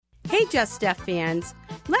Hey, Just Steph fans,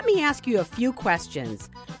 let me ask you a few questions.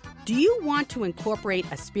 Do you want to incorporate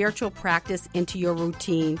a spiritual practice into your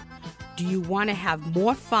routine? Do you want to have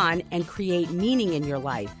more fun and create meaning in your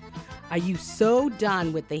life? Are you so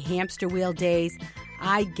done with the hamster wheel days?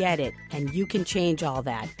 I get it, and you can change all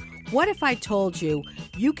that. What if I told you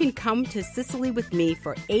you can come to Sicily with me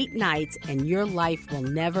for 8 nights and your life will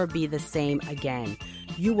never be the same again?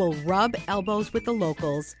 You will rub elbows with the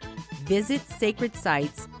locals, visit sacred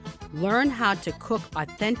sites, learn how to cook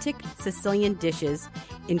authentic Sicilian dishes,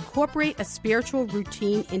 incorporate a spiritual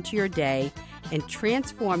routine into your day, and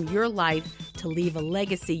transform your life to leave a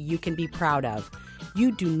legacy you can be proud of.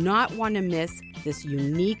 You do not want to miss this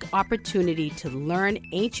unique opportunity to learn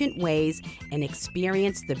ancient ways and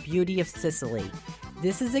experience the beauty of Sicily.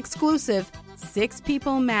 This is exclusive, 6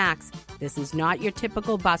 people max. This is not your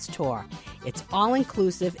typical bus tour. It's all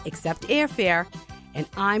inclusive except airfare, and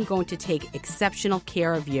I'm going to take exceptional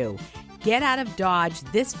care of you. Get out of Dodge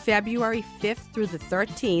this February 5th through the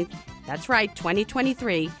 13th. That's right,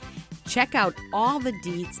 2023. Check out all the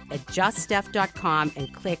deets at juststeph.com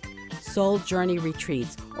and click Soul Journey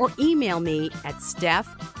Retreats, or email me at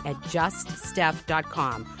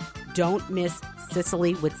steph@juststeph.com. Don't miss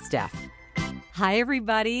Sicily with Steph. Hi,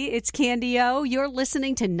 everybody. It's Candy O. You're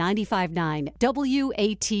listening to 95.9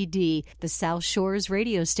 WATD, the South Shores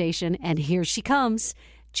radio station. And here she comes,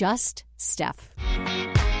 Just Steph.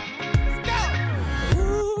 Let's go!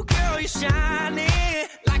 Ooh, girl, you're shining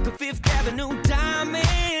like a Fifth Avenue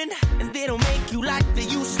diamond. And they don't make you like they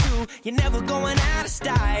used to. You're never going out of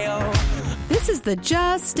style. This is the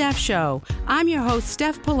Just Steph Show. I'm your host,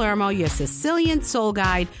 Steph Palermo, your Sicilian soul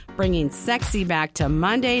guide, bringing sexy back to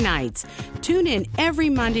Monday nights. Tune in every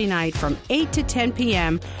Monday night from 8 to 10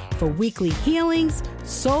 p.m. for weekly healings,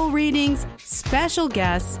 soul readings, special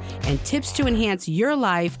guests, and tips to enhance your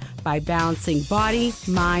life by balancing body,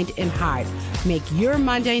 mind, and heart. Make your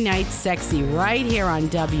Monday night sexy right here on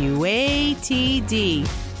WATD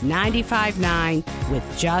 95.9 with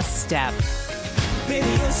Just Steph. Baby,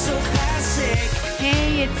 you're so classic.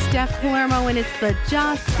 Hey, it's Steph Palermo, and it's the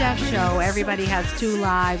Just Steph Show. Everybody has 2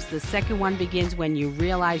 lives. The second one begins when you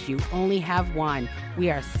realize you only have one. We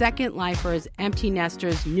are second lifers, empty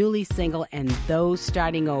nesters, newly single, and those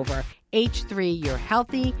starting over. H3, your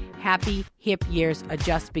healthy, happy, hip years are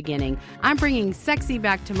just beginning. I'm bringing sexy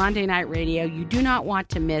back to Monday Night Radio. You do not want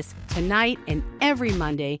to miss tonight and every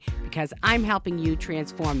Monday because I'm helping you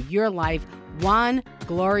transform your life one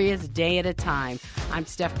glorious day at a time. I'm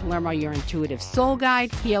Steph Palermo, your intuitive soul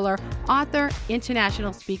guide, healer, author,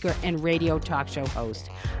 international speaker, and radio talk show host.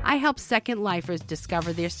 I help second lifers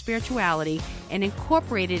discover their spirituality and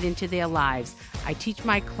incorporate it into their lives. I teach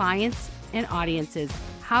my clients and audiences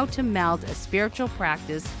how to meld a spiritual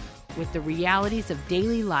practice with the realities of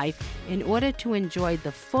daily life in order to enjoy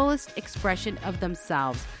the fullest expression of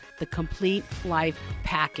themselves, the complete life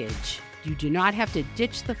package. You do not have to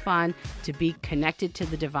ditch the fun to be connected to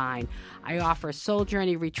the divine. I offer soul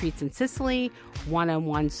journey retreats in Sicily,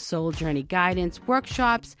 one-on-one soul journey guidance,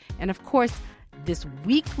 workshops, and of course, this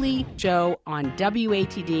weekly show on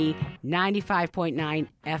WATD 95.9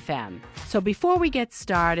 FM. So before we get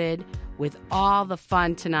started with all the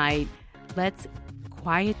fun tonight, let's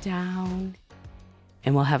quiet down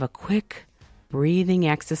and we'll have a quick breathing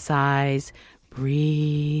exercise.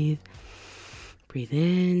 Breathe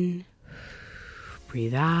in,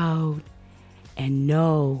 breathe out, and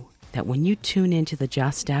know that when you tune into the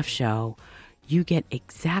Just Steph Show, you get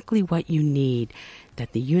exactly what you need,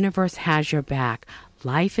 that the universe has your back.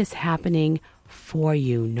 Life is happening for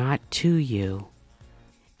you, not to you.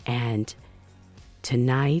 And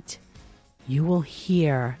tonight, you will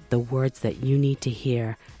hear the words that you need to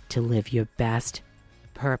hear to live your best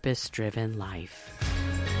purpose-driven life.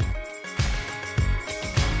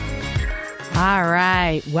 All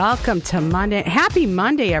right, welcome to Monday. Happy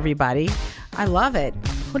Monday, everybody. I love it.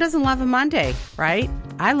 Who doesn't love a Monday, right?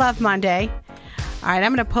 I love Monday. All right,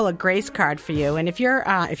 I'm going to pull a grace card for you. And if you're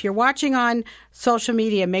watching on social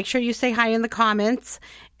media, make sure you say hi in the comments.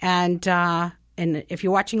 And if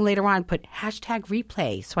you're watching later on, put hashtag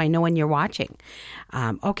replay so I know when you're watching.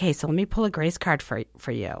 Okay, so let me pull a grace card for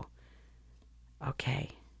you.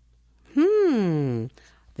 Okay.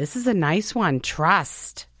 This is a nice one.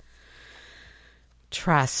 Trust.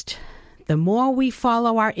 The more we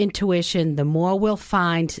follow our intuition, the more we'll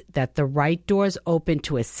find that the right doors open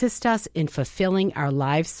to assist us in fulfilling our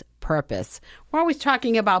life's purpose. We're always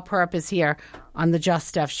talking about purpose here on the Just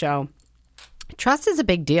Steph Show. Trust is a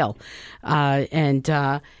big deal. And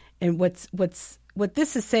what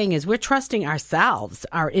this is saying is we're trusting ourselves,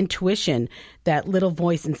 our intuition, that little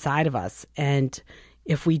voice inside of us. And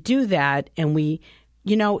if we do that and we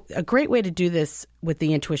a great way to do this with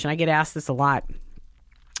the intuition, I get asked this a lot,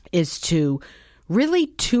 is to really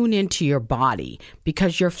tune into your body,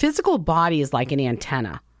 because your physical body is like an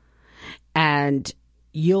antenna, and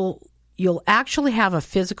you'll actually have a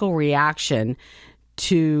physical reaction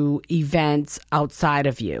to events outside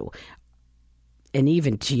of you, and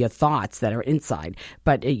even to your thoughts that are inside,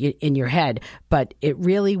 but in your head. But it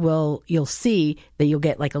really will, you'll see that you'll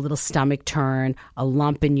get like a little stomach turn, a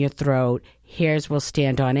lump in your throat, hairs will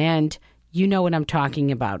stand on end. You know what I'm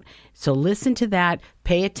talking about. So listen to that,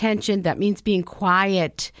 pay attention. That means being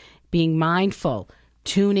quiet, being mindful,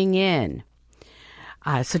 tuning in.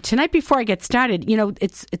 So tonight, before I get started,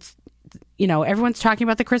 it's everyone's talking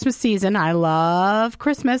about the Christmas season. I love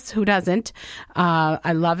Christmas. Who doesn't?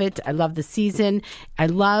 I love it. I love the season. I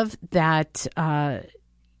love that,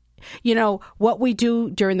 what we do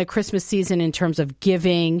during the Christmas season in terms of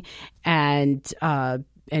giving and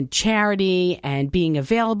charity and being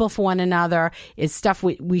available for one another is stuff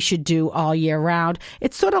we should do all year round.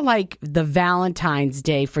 It's sort of like the Valentine's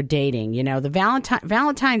Day for dating. The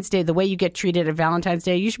Valentine's Day, the way you get treated at Valentine's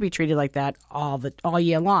Day, you should be treated like that all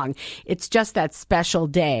year long. It's just that special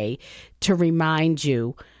day to remind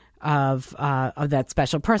you of that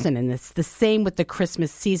special person. And it's the same with the Christmas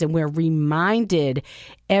season. We're reminded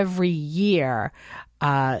every year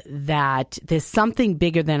that there's something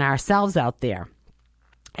bigger than ourselves out there.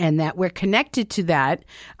 And that we're connected to that,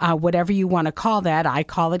 whatever you want to call that. I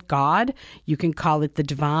call it God. You can call it the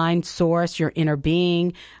divine source, your inner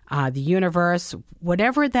being, the universe,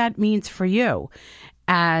 whatever that means for you.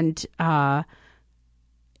 And,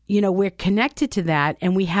 we're connected to that,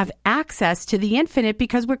 and we have access to the infinite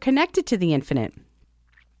because we're connected to the infinite.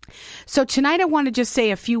 So tonight I want to just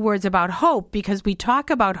say a few words about hope, because we talk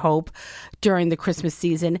about hope during the Christmas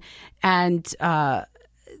season. And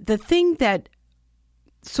the thing that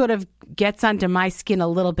sort of gets under my skin a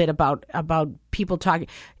little bit about people talking,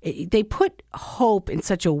 they put hope in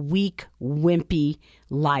such a weak, wimpy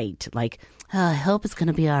light. Like, I hope it's going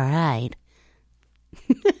to be all right.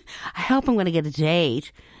 I hope I'm going to get a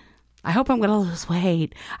date. I hope I'm going to lose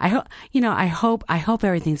weight. I hope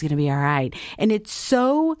everything's going to be all right. And it's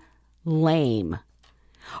so lame.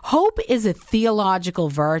 Hope is a theological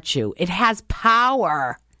virtue. It has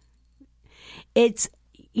power. It's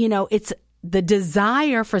the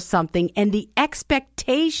desire for something and the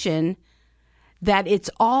expectation that it's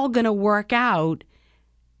all going to work out,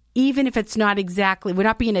 even if it's not exactly, we're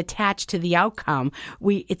not being attached to the outcome.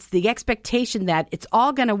 It's the expectation that it's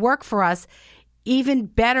all going to work for us even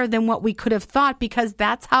better than what we could have thought, because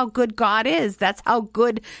that's how good God is. That's how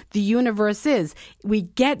good the universe is. We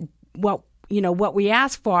get what we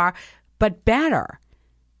ask for, but better.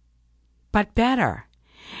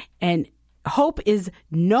 And hope is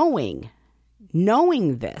knowing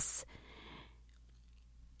this.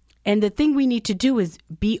 And the thing we need to do is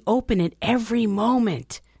be open at every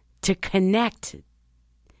moment to connect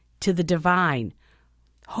to the divine.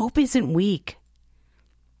 Hope isn't weak.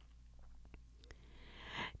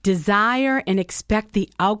 Desire and expect the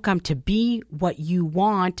outcome to be what you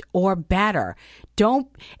want or better. Don't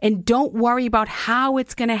worry about how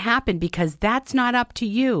it's going to happen, because that's not up to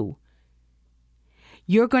you.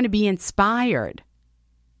 You're going to be inspired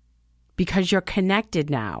because you're connected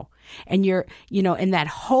now. And and that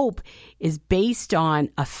hope is based on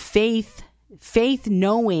a faith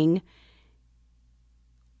knowing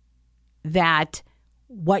that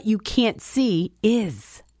what you can't see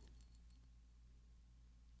is.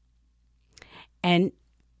 And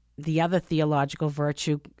the other theological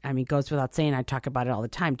virtue, goes without saying, I talk about it all the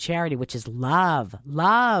time, charity, which is love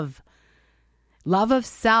of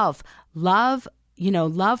self, love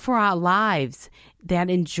for our lives, that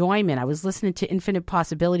enjoyment. I was listening to Infinite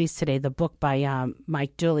Possibilities today, the book by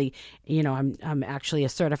Mike Dooley. I'm actually a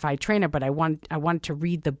certified trainer, but I wanted to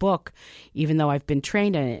read the book, even though I've been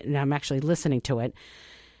trained in it, and I'm actually listening to it.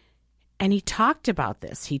 And he talked about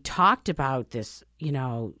this. He talked about this,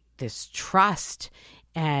 this trust.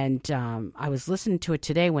 And I was listening to it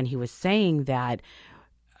today when he was saying that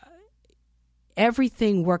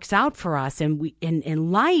everything works out for us,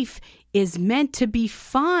 and life is meant to be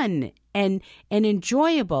fun and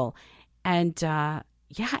enjoyable. And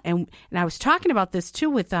and I was talking about this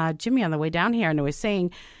too with Jimmy on the way down here, and I was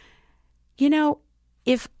saying,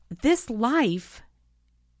 if this life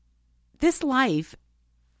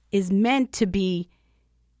is meant to be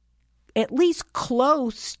at least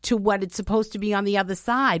close to what it's supposed to be on the other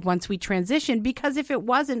side once we transition, because if it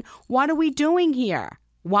wasn't, what are we doing here?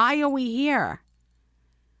 Why are we here?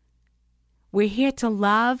 We're here to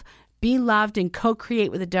love, be loved, and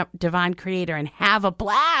co-create with the divine creator and have a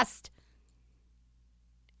blast.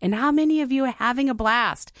 And how many of you are having a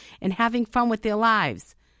blast and having fun with their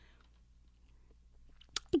lives?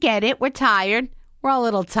 I get it. We're tired. We're all a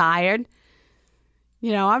little tired.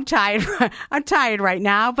 You know, I'm tired. I'm tired right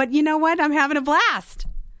now, but you know what? I'm having a blast.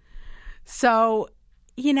 So,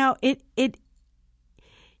 you know,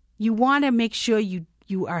 you want to make sure you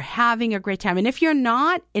are having a great time. And if you're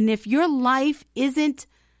not, and if your life isn't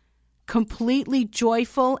completely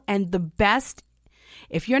joyful and the best,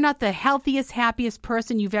 if you're not the healthiest, happiest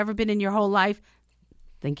person you've ever been in your whole life,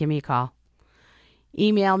 then give me a call.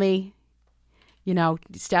 Email me, you know,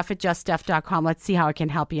 Steph@juststeph.com. Let's see how I can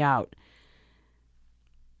help you out.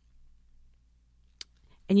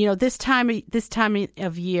 And, you know, this time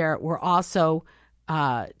of year, we're also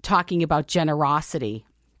talking about generosity.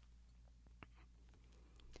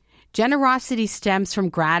 Generosity stems from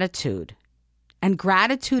gratitude, and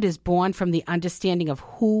gratitude is born from the understanding of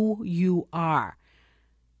who you are.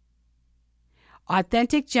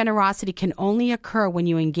 Authentic generosity can only occur when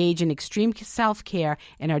you engage in extreme self-care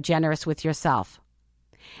and are generous with yourself.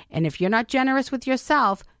 And if you're not generous with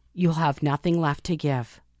yourself, you'll have nothing left to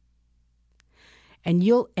give. And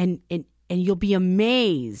you'll be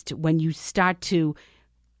amazed when you start to,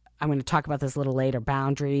 I'm going to talk about this a little later,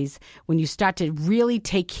 boundaries, when you start to really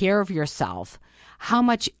take care of yourself, how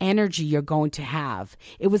much energy you're going to have.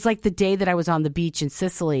 It was like the day that I was on the beach in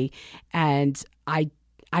Sicily, and I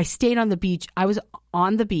stayed on the beach. I was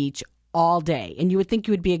on the beach all day, and you would think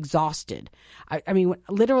you would be exhausted. I mean,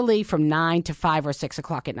 literally from 9 to 5 or 6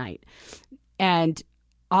 o'clock at night. And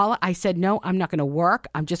I said, no, I'm not going to work.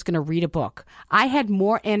 I'm just going to read a book. I had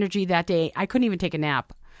more energy that day. I couldn't even take a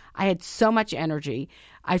nap. I had so much energy.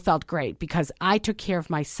 I felt great because I took care of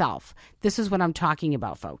myself. This is what I'm talking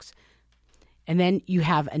about, folks. And then you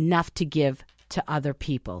have enough to give to other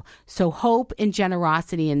people. So hope and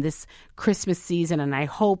generosity in this Christmas season. And I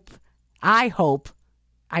hope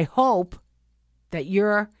that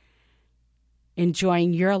you're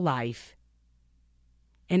enjoying your life.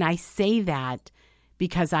 And I say that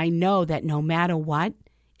because I know that no matter what,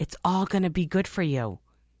 it's all going to be good for you.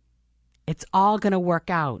 It's all going to work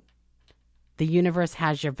out. The universe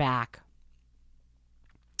has your back.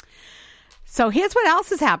 So here's what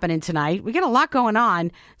else is happening tonight. We got a lot going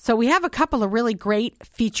on. So we have a couple of really great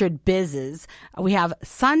featured bizzes. We have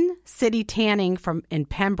Sun City Tanning in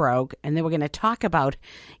Pembroke, and then we're going to talk about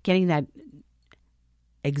getting that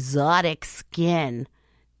exotic skin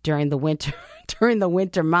during the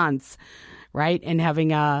winter months, right? And having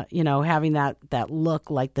that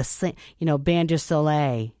look like the Bain de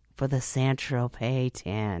Soleil for the Saint-Tropez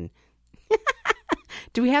tan.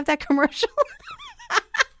 Do we have that commercial?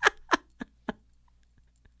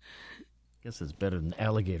 Guess it's better than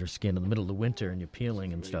alligator skin in the middle of the winter and you're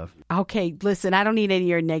peeling and stuff. Okay, listen, I don't need any of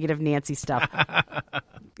your negative Nancy stuff.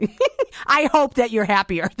 I hope that you're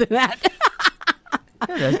happier than that.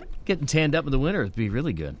 Yeah, getting tanned up in the winter would be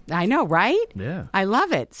really good. I know, right? Yeah. I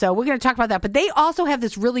love it. So we're going to talk about that. But they also have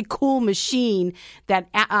this really cool machine that,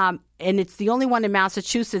 and it's the only one in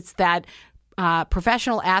Massachusetts that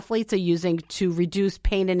professional athletes are using to reduce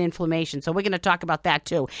pain and inflammation. So we're going to talk about that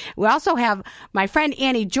too. We also have my friend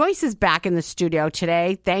Annie Joyce is back in the studio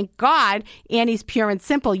today. Thank God. Annie's Pure and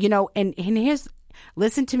Simple. And here's,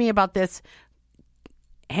 listen to me about this.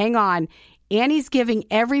 Hang on. Annie's giving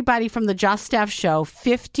everybody from the Just Steph Show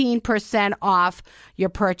 15% off your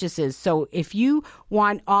purchases. So if you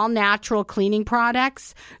want all natural cleaning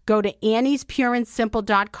products, go to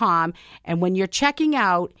anniespureandsimple.com. And when you're checking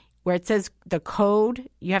out, where it says the code,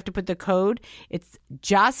 you have to put the code. It's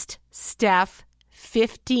Just Steph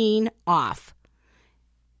 15 off.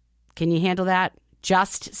 Can you handle that?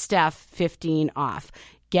 Just Steph 15 off.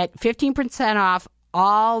 Get 15% off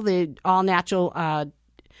all natural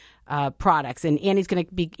products. And Annie's going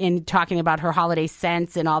to be talking about her holiday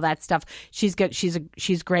scents and all that stuff. She's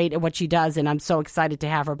great at what she does, and I'm so excited to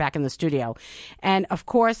have her back in the studio. And of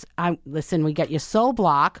course, we got your soul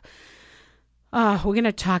block. We're going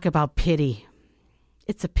to talk about pity.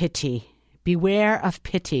 It's a pity. Beware of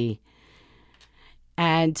pity.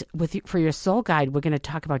 And for your soul guide, we're going to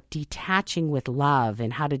talk about detaching with love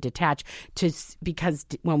and how to detach. Because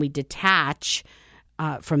when we detach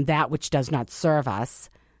from that which does not serve us,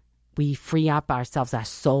 we free up ourselves. Our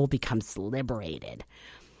soul becomes liberated.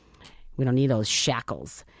 We don't need those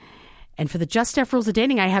shackles. And for the Just Steph Rules of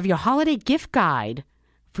Dating, I have your holiday gift guide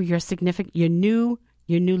for your new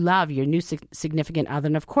love, your new significant other.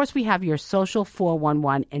 And of course, we have your social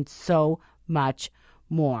 411 and so much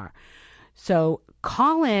more. So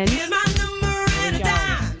call in. Here's my number and a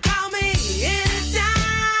dime. Call me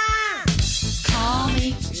anytime. Call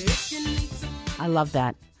me if you need some. I love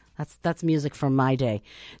that. That's music from my day.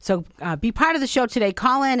 So be part of the show today.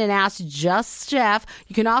 Call in and ask Just Steph.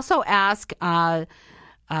 You can also ask Sun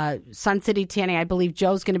City Tanning. I believe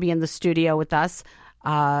Joe's going to be in the studio with us.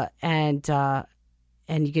 And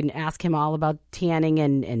you can ask him all about tanning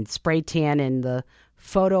and spray tan in the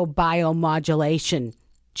photobiomodulation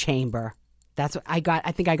chamber. That's what I got.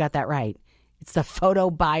 I think I got that right. It's the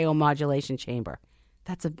photobiomodulation chamber.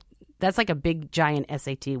 That's like a big giant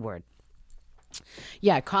SAT word.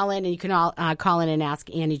 Yeah, call in, and you can all call in and ask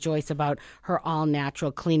Annie Joyce about her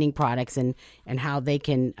all-natural cleaning products and how they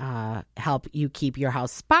can help you keep your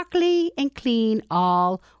house sparkly and clean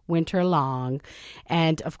all winter long.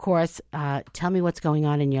 And, of course, tell me what's going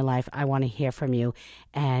on in your life. I want to hear from you.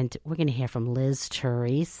 And we're going to hear from Liz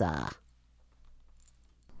Teresa.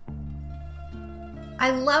 I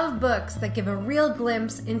love books that give a real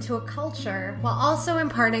glimpse into a culture while also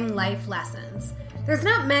imparting life lessons. There's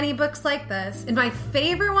not many books like this, and my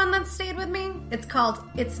favorite one that stayed with me, it's called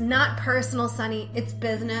It's Not Personal, Sonny, It's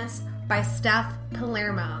Business by Steph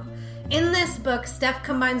Palermo. In this book, Steph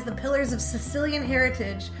combines the pillars of Sicilian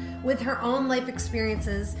heritage with her own life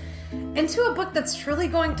experiences into a book that's truly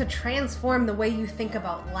going to transform the way you think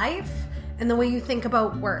about life and the way you think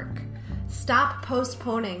about work. Stop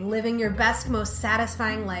postponing living your best, most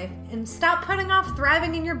satisfying life, and stop putting off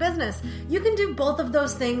thriving in your business. You can do both of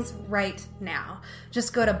those things right now.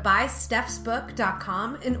 Just go to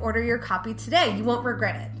buystephsbook.com and order your copy today. You won't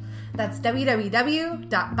regret it. That's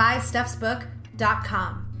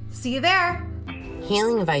www.buystephsbook.com. See you there.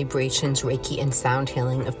 Healing Vibrations Reiki and Sound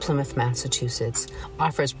Healing of Plymouth, Massachusetts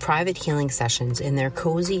offers private healing sessions in their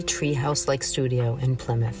cozy treehouse-like studio in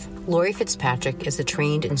Plymouth. Lori Fitzpatrick is a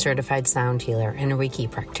trained and certified sound healer and a Reiki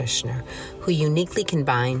practitioner who uniquely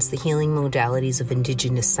combines the healing modalities of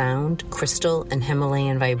indigenous sound, crystal, and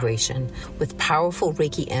Himalayan vibration with powerful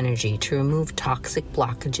Reiki energy to remove toxic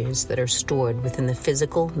blockages that are stored within the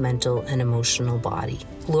physical, mental, and emotional body.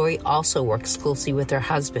 Lori also works closely with her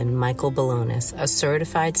husband, Michael Balonis, a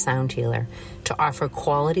certified sound healer, to offer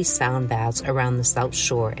quality sound baths around the South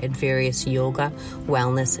Shore at various yoga,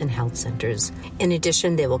 wellness, and health centers. In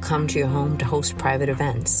addition, they will come to your home to host private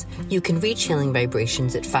events. You can reach Healing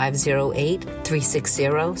Vibrations at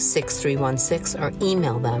 508-360-6316 or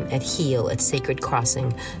email them at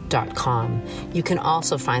heal@sacredcrossing.com. You can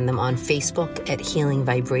also find them on Facebook at Healing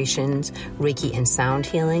Vibrations, Reiki and Sound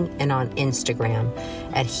Healing, and on Instagram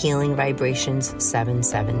at Healing Vibrations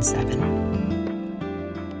 777.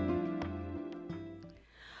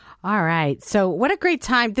 All right. So what a great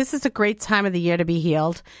time. This is a great time of the year to be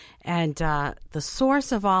healed. And the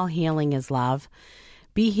source of all healing is love.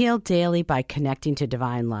 Be healed daily by connecting to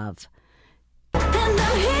divine love. And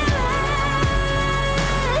I'm healing.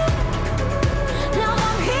 Now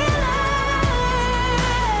I'm healing.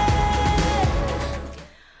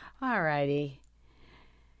 All righty.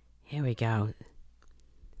 Here we go.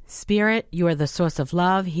 Spirit, you are the source of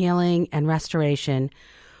love, healing, and restoration.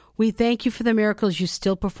 We thank you for the miracles you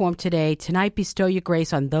still perform today. Tonight, bestow your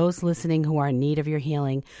grace on those listening who are in need of your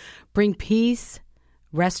healing. Bring peace,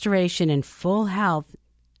 restoration, and full health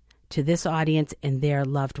to this audience and their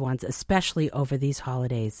loved ones, especially over these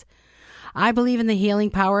holidays. I believe in the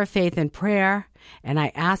healing power of faith and prayer, and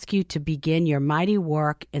I ask you to begin your mighty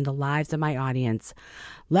work in the lives of my audience.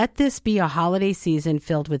 Let this be a holiday season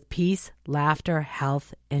filled with peace, laughter,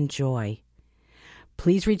 health, and joy.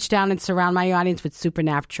 Please reach down and surround my audience with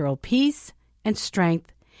supernatural peace and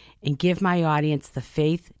strength, and give my audience the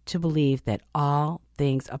faith to believe that all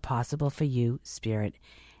things are possible for you, Spirit.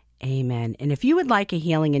 Amen. And if you would like a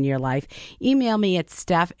healing in your life, email me at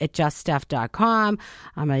steph@juststeph.com.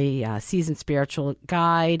 I'm a seasoned spiritual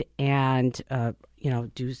guide and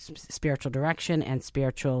do spiritual direction and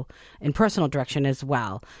spiritual and personal direction as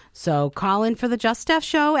well. So call in for the Just Steph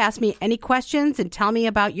Show. Ask me any questions and tell me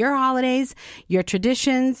about your holidays, your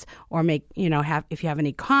traditions, or if you have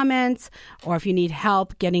any comments, or if you need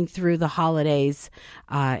help getting through the holidays.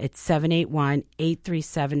 It's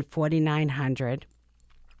 781-837-4900.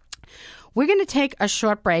 We're going to take a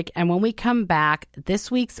short break, and when we come back, this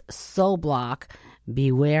week's Soul Block,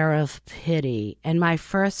 Beware of Pity, and my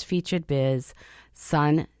first featured biz,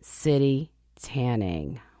 Sun City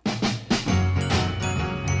Tanning.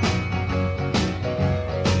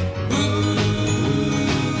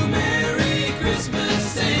 Ooh, Merry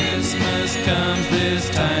Christmas, Christmas comes this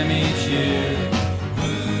time each year.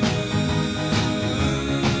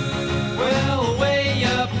 Well, way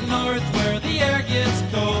up north where the air gets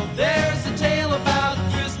cold, there's a tale about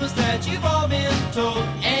Christmas that you've all been told.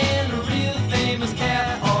 And a real famous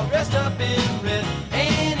cat all dressed up in red,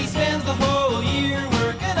 and he spends the whole year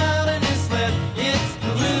working out in his sled. It's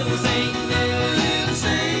the little Saint Nick,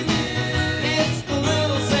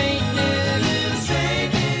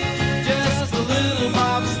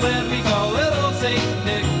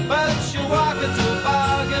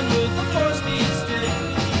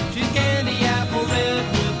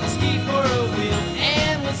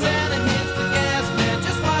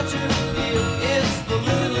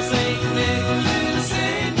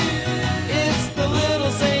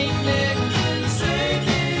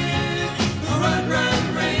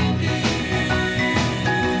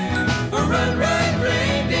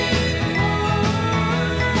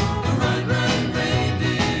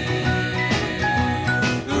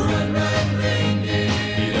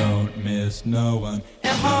 no one.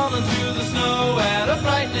 And hauling through the snow at a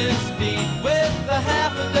frightening speed with a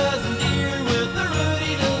half a dozen deer with a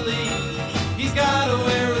Rudy to lead. He's gotta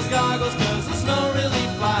wear his goggles 'cause the snow really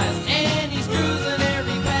flies, and he's cruising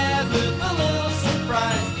every path with a little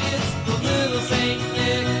surprise. It's the little Saint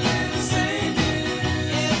Nick.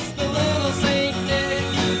 It's the little Saint Nick.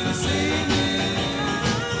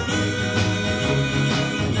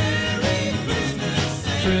 Merry Christmas.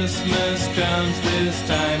 Christmas comes this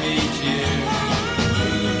time each year.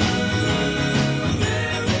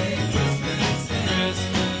 Merry Christmas.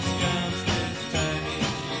 Christmas comes this time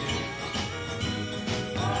each year.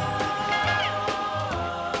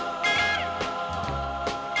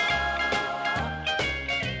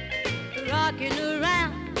 Rocking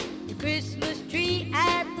around the Christmas tree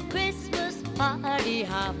at the Christmas party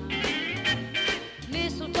hop.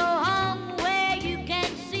 Mistletoe hung where you can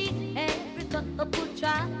see every couple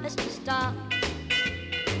tries to stop.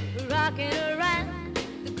 Rocking around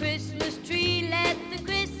the Christmas tree, let the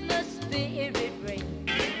Christmas spirit ring.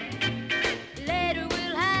 Later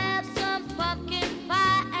we'll have some pumpkin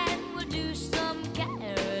pie and we'll do some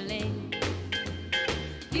caroling.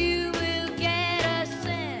 You will get a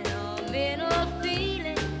sentimental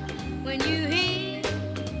feeling when you hear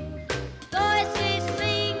voices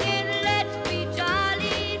singing, let's be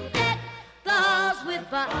jolly, deck the halls with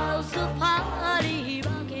boughs of holly.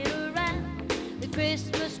 Rocking around the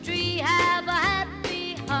Christmas tree, have a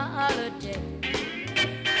happy holiday.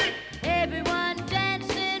 Everyone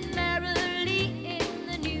dancing merrily in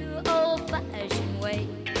the new old-fashioned way.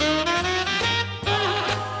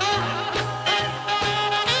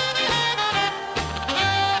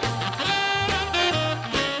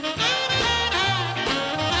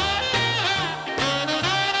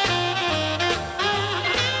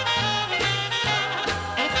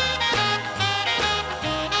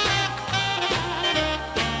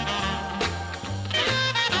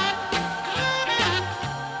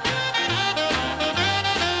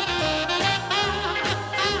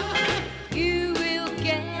 You will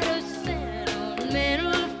get a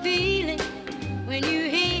sentimental feeling when you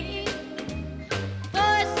hear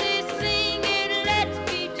voices singing, let's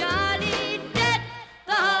be jolly, deck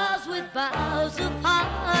the halls with boughs of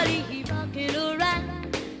holly. Rocking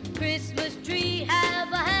around the Christmas tree,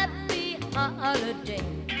 have a happy holiday.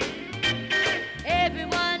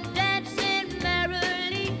 Everyone dancing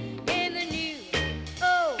merrily in the new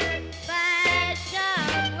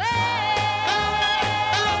old-fashioned way.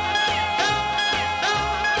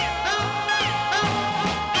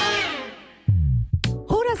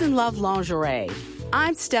 Who doesn't love lingerie?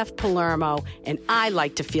 I'm Steph Palermo, and I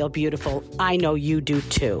like to feel beautiful. I know you do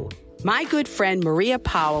too. My good friend Maria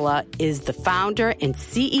Paola is the founder and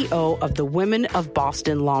CEO of the Women of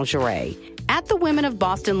Boston Lingerie. At the Women of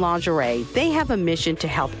Boston Lingerie, they have a mission to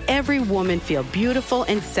help every woman feel beautiful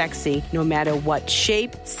and sexy no matter what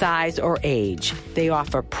shape, size, or age. They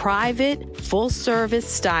offer private,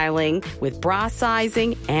 full-service styling with bra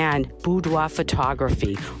sizing and boudoir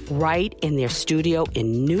photography right in their studio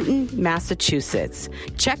in Newton, Massachusetts.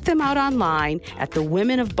 Check them out online at the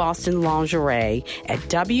Women of Boston Lingerie at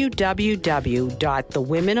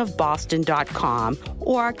www.thewomenofboston.com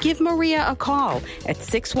or give Maria a call at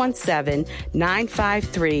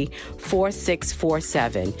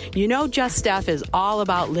 617-953-4647. You know, Just Steph is all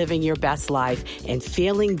about living your best life, and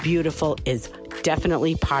feeling beautiful is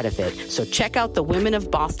definitely part of it. So check out the Women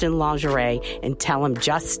of Boston Lingerie and tell them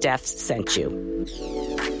Just Steph sent you.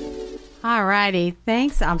 All righty.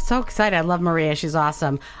 Thanks. I'm so excited. I love Maria. She's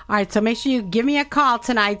awesome. All right. So make sure you give me a call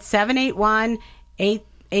tonight,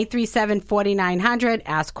 781-837-4900.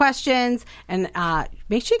 Ask questions and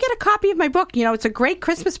make sure you get a copy of my book. You know, it's a great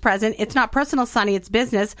Christmas present. It's not personal, Sonny. It's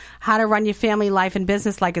business. How to run your family life and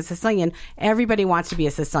business like a Sicilian. Everybody wants to be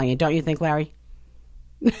a Sicilian. Don't you think, Larry?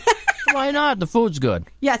 Why not? The food's good.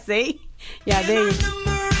 Yeah, see? Yeah, there you go.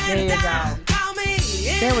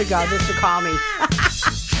 There we go. This is Call Me.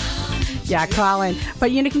 Yeah, call in.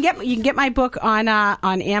 But you can get my book on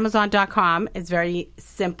Amazon.com. It's very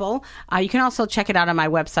simple. You can also check it out on my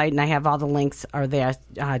website, and I have all the links are there,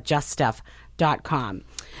 juststeph.com.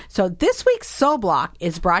 So this week's Soul Block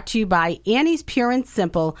is brought to you by Annie's Pure and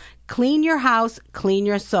Simple. Clean your house, clean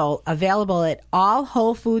your soul. Available at all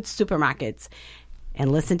Whole Foods supermarkets. And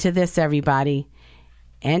listen to this, everybody.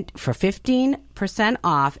 And for 15%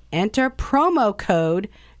 off, enter promo code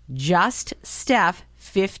JustSteph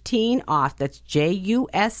 15 off. That's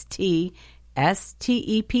JUSTSTEPH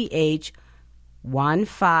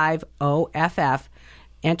 150FF.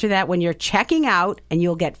 Enter that when you're checking out, and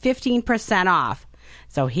you'll get 15% off.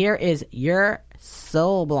 So here is your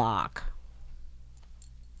Soul Block.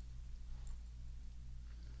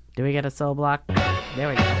 Do we get a soul block? There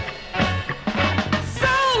we go.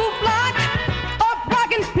 Soul block of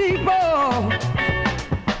rockin' people.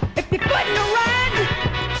 If you're putting around,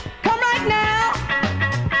 come right now.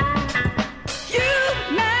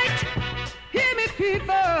 Unite, hear me,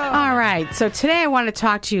 people. All right. So today I want to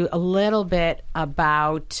talk to you a little bit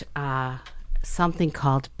about something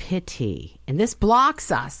called pity. And this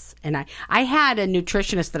blocks us. And I had a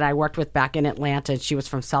nutritionist that I worked with back in Atlanta. And she was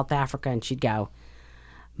from South Africa. And she'd go,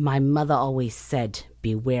 my mother always said,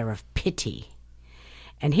 beware of pity.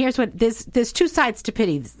 And here's what, there's two sides to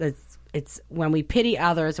pity. It's when we pity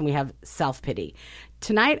others and we have self-pity.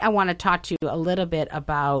 Tonight, I want to talk to you a little bit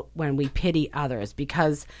about when we pity others,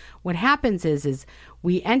 because what happens is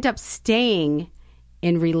we end up staying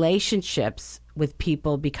in relationships with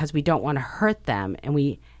people because we don't want to hurt them and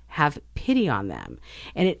we have pity on them.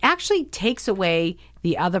 And it actually takes away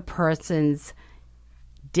the other person's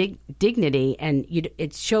dignity, and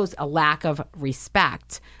it shows a lack of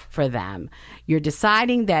respect for them. You're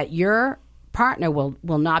deciding that your partner will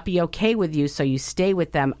not be okay with you, so you stay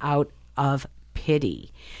with them out of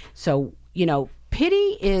pity. So,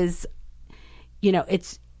 pity is,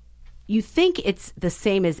 it's, you think it's the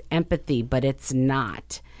same as empathy, but it's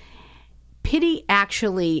not. Pity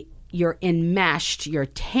actually, you're enmeshed, you're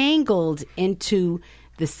tangled into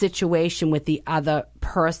the situation with the other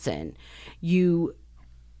person. You'll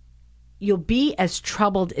be as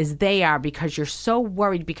troubled as they are because you're so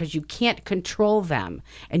worried because you can't control them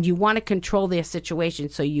and you want to control their situation.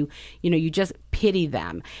 So you just pity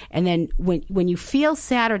them. And then when you feel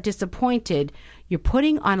sad or disappointed, you're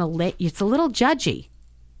putting on it's a little judgy.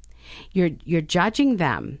 You're judging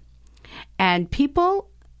them. And people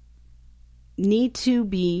need to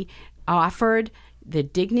be offered the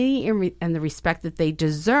dignity and the respect that they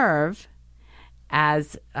deserve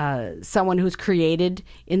as someone who's created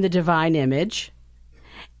in the divine image,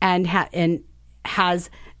 and has in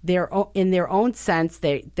their own sense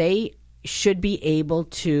they should be able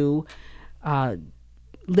to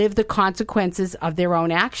live the consequences of their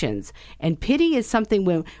own actions. And pity is something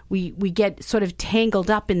when we get sort of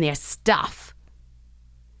tangled up in their stuff,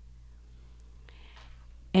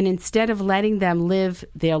 and instead of letting them live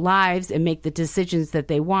their lives and make the decisions that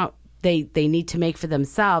they want, they need to make for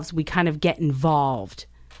themselves, we kind of get involved.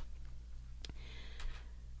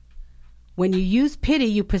 When you use pity,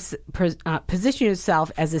 you position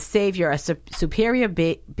yourself as a savior, a superior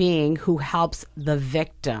being who helps the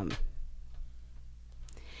victim.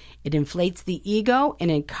 It inflates the ego and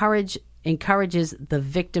encourages the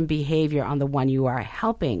victim behavior on the one you are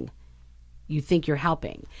helping. You think you're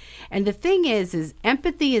helping. And the thing is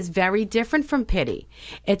empathy is very different from pity.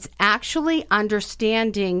 It's actually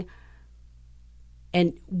understanding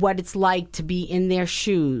and what it's like to be in their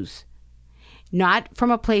shoes, not from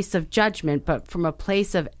a place of judgment, but from a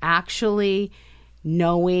place of actually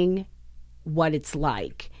knowing what it's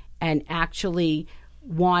like and actually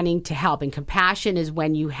wanting to help. And compassion is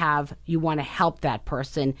when you want to help that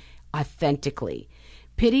person authentically.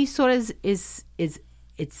 Pity sort of is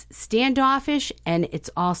it's standoffish, and it's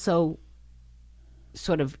also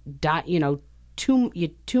sort of too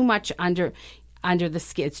much under the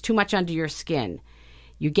skin. It's too much under your skin.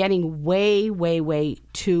 You're getting way, way, way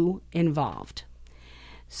too involved.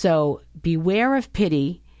 So beware of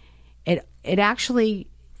pity. It actually,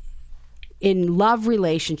 in love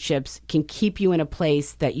relationships, can keep you in a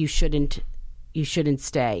place that you shouldn't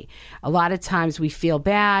stay. A lot of times we feel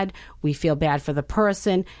bad for the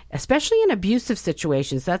person, especially in abusive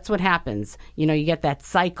situations. That's what happens. You get that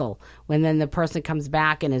cycle when then the person comes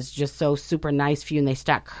back and is just so super nice for you and they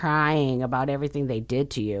start crying about everything they did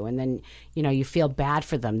to you. And then, you feel bad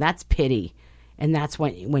for them. That's pity. And that's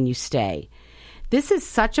when you stay. This is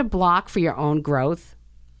such a block for your own growth.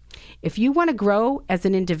 If you want to grow as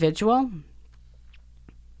an individual,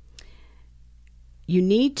 you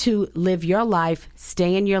need to live your life,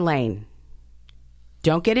 stay in your lane.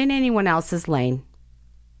 Don't get in anyone else's lane.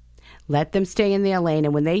 Let them stay in their lane.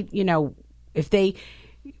 And when they,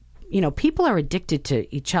 people are addicted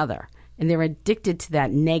to each other, and they're addicted to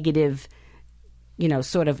that negative,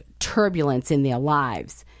 sort of turbulence in their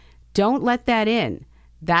lives. Don't let that in.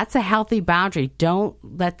 That's a healthy boundary. Don't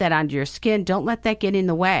let that under your skin. Don't let that get in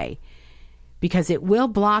the way, because it will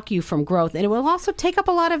block you from growth, and it will also take up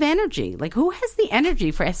a lot of energy. Like, who has the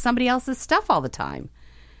energy for somebody else's stuff all the time?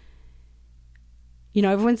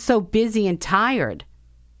 Everyone's so busy and tired.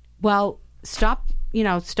 Well, stop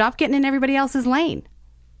getting in everybody else's lane.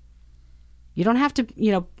 You don't have to,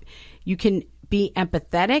 you can be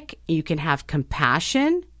empathetic, you can have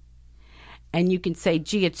compassion, and you can say,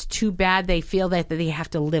 gee, it's too bad they feel that they have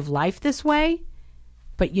to live life this way.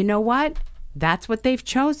 But you know what? That's what they've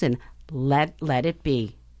chosen. Let it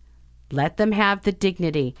be. Let them have the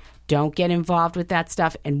dignity. Don't get involved with that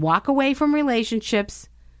stuff and walk away from relationships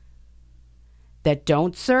that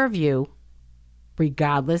don't serve you,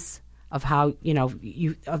 regardless of how,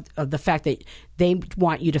 of the fact that they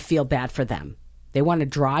want you to feel bad for them. They want to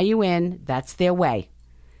draw you in. That's their way.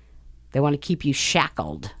 They want to keep you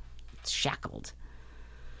shackled. Shackled.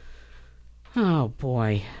 Oh,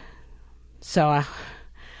 boy. So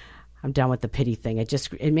I'm done with the pity thing.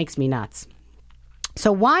 It makes me nuts.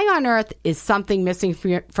 So why on earth is something missing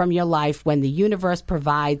from your life when the universe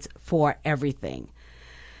provides for everything?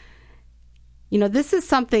 This is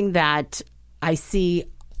something that I see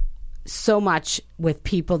so much with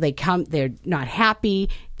people. They're not happy.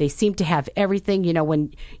 They seem to have everything.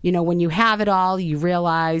 When you have it all, you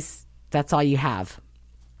realize that's all you have.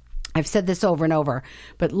 I've said this over and over,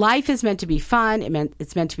 but life is meant to be fun.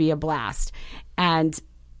 It's meant to be a blast.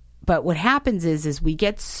 But what happens is we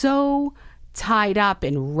get so tied up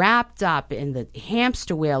and wrapped up in the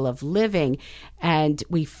hamster wheel of living, and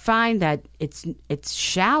we find that it's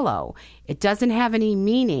shallow. It doesn't have any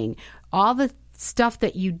meaning. All the stuff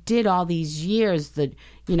that you did all these years, the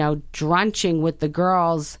drenching with the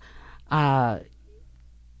girls, at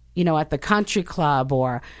the country club,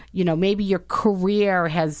 or maybe your career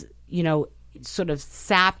has sort of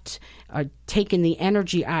sapped or taken the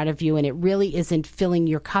energy out of you, and it really isn't filling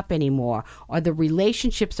your cup anymore, or the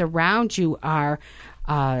relationships around you are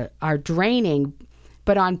draining.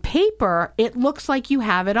 But on paper, it looks like you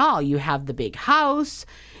have it all. You have the big house,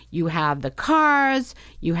 you have the cars,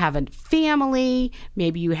 you have a family,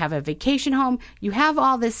 maybe you have a vacation home, you have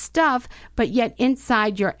all this stuff, but yet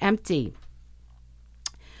inside you're empty.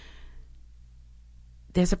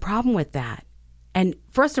 There's a problem with that. And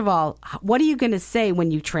first of all, what are you going to say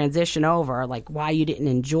when you transition over, like why you didn't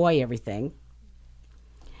enjoy everything?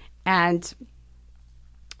 And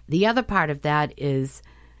the other part of that is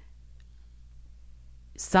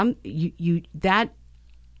that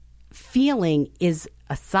feeling is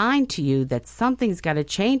a sign to you that something's got to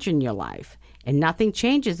change in your life. And nothing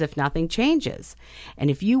changes if nothing changes. And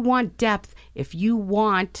if you want depth, if you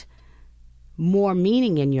want more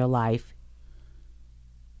meaning in your life,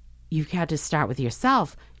 you've got to start with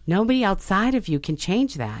yourself. Nobody outside of you can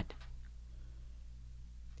change that.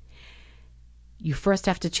 You first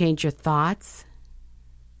have to change your thoughts,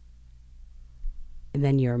 and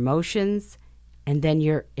then your emotions, and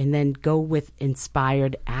then go with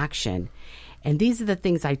inspired action. And these are the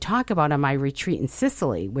things I talk about on my retreat in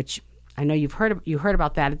Sicily, which I know you heard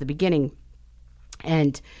about that at the beginning.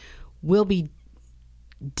 And we'll be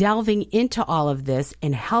delving into all of this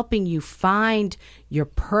and helping you find your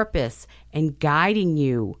purpose and guiding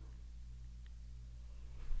you,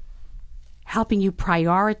 helping you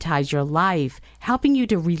prioritize your life, helping you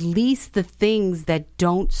to release the things that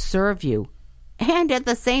don't serve you. And at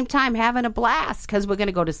the same time, having a blast, because we're going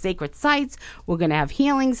to go to sacred sites, we're going to have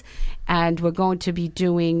healings, and we're going to be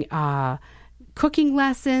doing cooking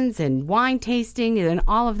lessons and wine tasting and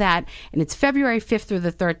all of that. And it's February 5th through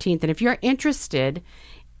the 13th. And if you're interested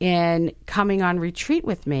in coming on retreat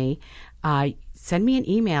with me, send me an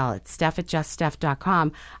email at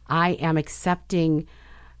steph@juststeph.com. I am accepting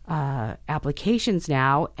applications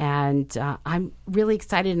now, and I'm really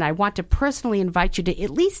excited, and I want to personally invite you to at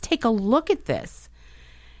least take a look at this.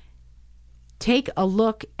 Take a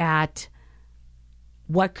look at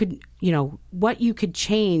what you could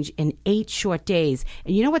change in 8 short days.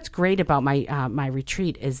 And you know what's great about my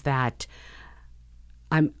retreat is that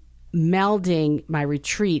I'm melding my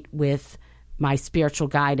retreat with my spiritual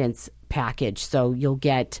guidance package. So you'll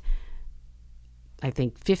get, I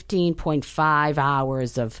think, 15.5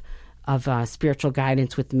 hours of spiritual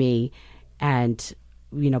guidance with me, and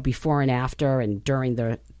before and after and during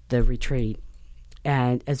the retreat,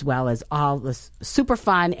 and as well as all this super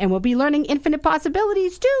fun, and we'll be learning infinite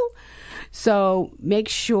possibilities too. So make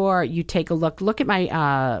sure you take a look at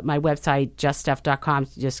my my website, juststeph.com.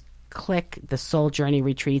 Just click the Soul Journey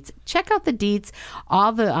Retreats. Check out the deets.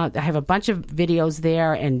 All the I have a bunch of videos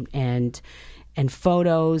there and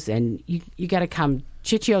photos, and you got to come.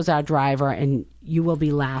 Chichio's our driver, and you will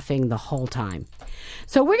be laughing the whole time.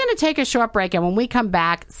 So we're going to take a short break, and when we come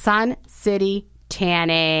back, Sun City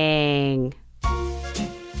Tanning.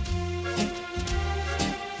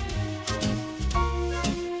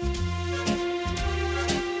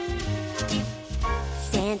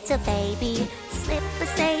 Santa baby, slip a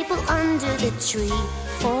sable under the tree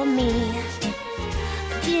for me.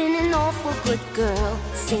 Been an awful good girl,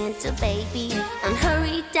 Santa baby, and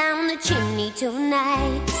hurry down the chimney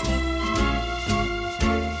tonight.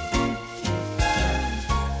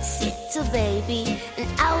 Santa baby, an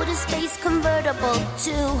outer space Chevrolet's convertible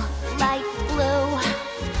to light blue.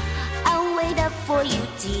 I'll wait up for you,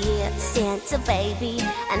 dear Santa baby,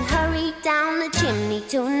 and hurry down the chimney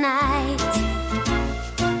tonight.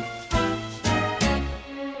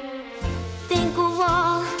 Think of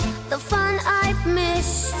all the fun I've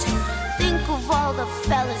missed. Think of all the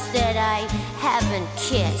fellas that I haven't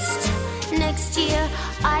kissed. Next year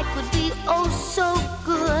I could be oh so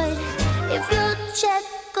good if you'll check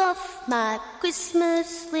off my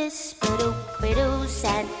Christmas list. Bidoo,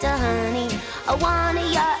 Santa honey, I want a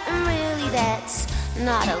yacht, and really that's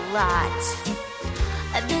not a lot.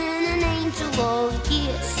 I've been an angel all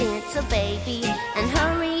year, Santa baby, and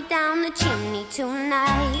hurry down the chimney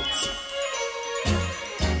tonight.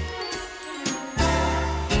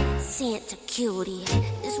 Santa cutie,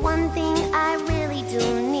 there's one thing I really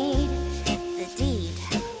do need. The deed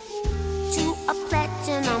to a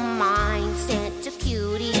platinum mine, Santa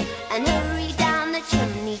cutie, and hurry down the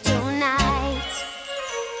chimney tonight.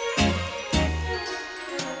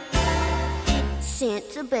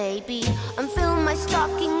 Santa baby, and fill my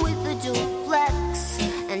stocking with a duplex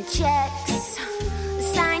and checks.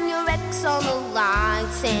 Sign your ex on the line,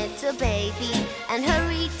 Santa baby, and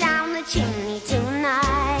hurry down the chimney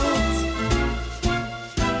tonight.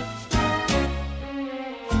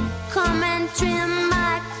 Come and trim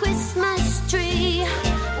my Christmas tree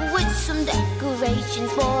with some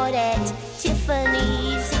decorations bought at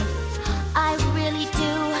Tiffany's. I really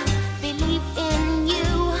do believe in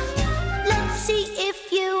you. Let's see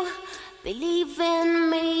if you believe in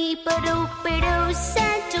me. Bidoo,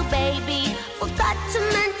 Santa baby, forgot to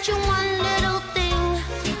mention one little thing.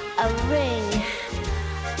 A ring.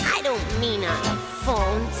 I don't mean on a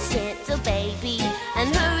phone, Santa baby,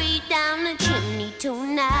 and hurry down the chimney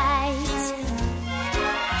tonight.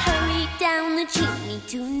 Hurry down the chimney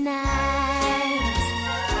tonight.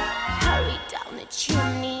 Hurry down the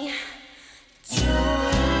chimney tonight.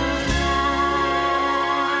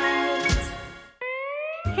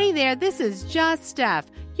 Hey there, this is Just Steph.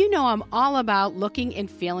 You know I'm all about looking and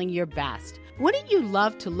feeling your best. Wouldn't you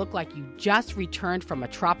love to look like you just returned from a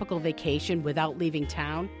tropical vacation without leaving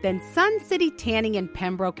town? Then Sun City Tanning in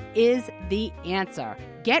Pembroke is the answer.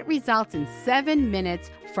 Get results in 7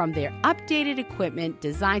 minutes from their updated equipment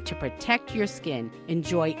designed to protect your skin.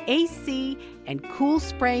 Enjoy AC and cool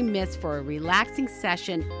spray mist for a relaxing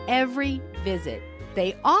session every visit.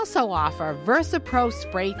 They also offer VersaPro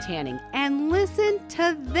spray tanning. And listen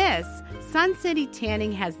to this. Sun City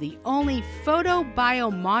Tanning has the only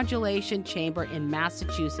photobiomodulation chamber in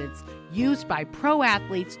Massachusetts used by pro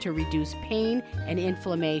athletes to reduce pain and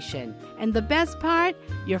inflammation. And the best part,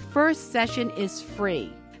 your first session is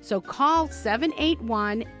free. So call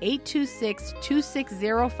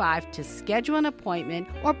 781-826-2605 to schedule an appointment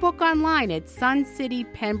or book online at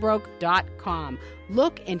suncitypembroke.com.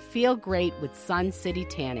 Look and feel great with Sun City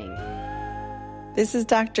Tanning. This is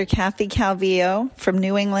Dr. Kathy Calvillo from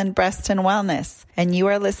New England Breast and Wellness, and you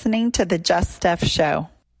are listening to the Just Steph Show.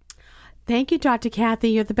 Thank you, Dr. Kathy.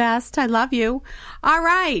 You're the best. I love you. All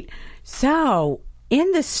right. So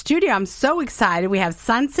in the studio, I'm so excited. We have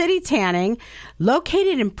Sun City Tanning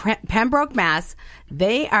located in Pembroke, Mass.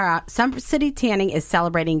 Sun City Tanning is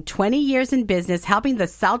celebrating 20 years in business, helping the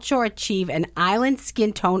South Shore achieve an island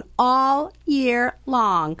skin tone all year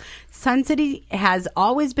long. Sun City has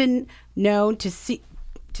always been known to see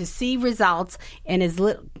results in as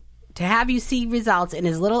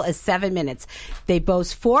little as 7 minutes. They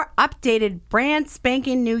boast 4 updated brand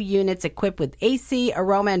spanking new units equipped with AC,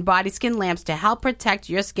 aroma, and body skin lamps to help protect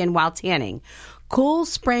your skin while tanning. Cool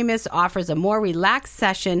Spray Mist offers a more relaxed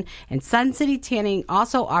session, and Sun City Tanning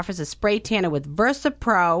also offers a spray tanner with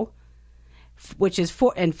VersaPro, which is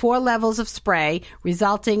 4 levels of spray,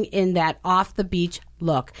 resulting in that off-the-beach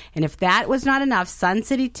look. And if that was not enough, Sun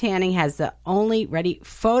City Tanning has the only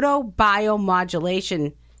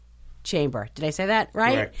photobiomodulation chamber. Did I say that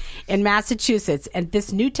right? Correct. In Massachusetts. And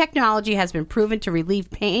this new technology has been proven to relieve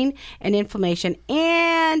pain and inflammation,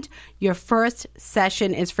 and your first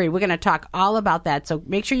session is free. We're going to talk all about that. So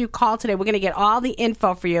make sure you call today. We're going to get all the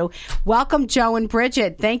info for you. Welcome, Joe and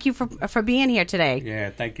Bridget. Thank you for being here today. Yeah,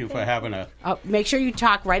 thank you for having us. Oh, make sure you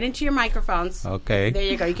talk right into your microphones. Okay. There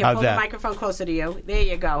you go. You can pull the microphone closer to you. There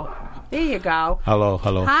you go. There you go. Hello.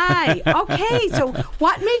 Hi. Okay. So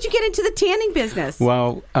what made you get into the tanning business?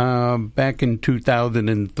 Well, back in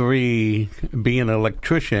 2003, being an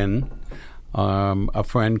electrician, a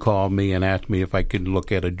friend called me and asked me if I could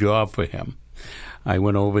look at a job for him. I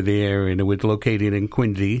went over there, and it was located in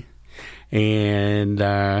Quincy, and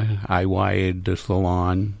I wired the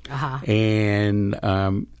salon, and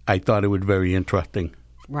I thought it was very interesting.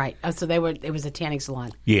 Right. Oh, so it was a tanning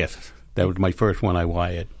salon. Yes. That was my first one I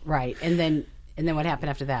wired. Right. And then what happened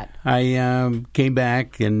after that? I came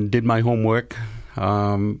back and did my homework.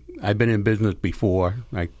 I've been in business before.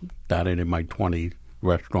 I started in my 20s,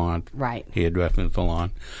 restaurant, right, hairdressing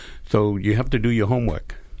salon. So you have to do your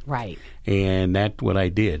homework. Right. And that's what I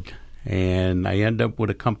did. And I ended up with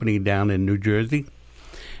a company down in New Jersey.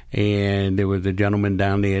 And there was a gentleman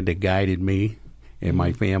down there that guided me and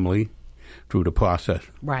my family through the process.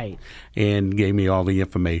 Right. And gave me all the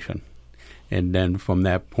information. And then from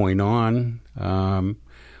that point on,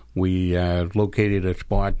 we located a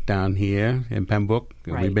spot down here in Pembroke.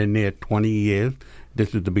 Right. We've been there 20 years.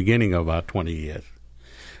 This is the beginning of our 20 years.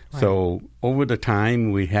 Right. So over the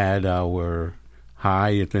time, we had our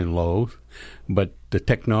highs and lows, but the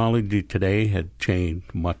technology today has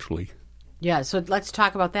changed muchly. Yeah, so let's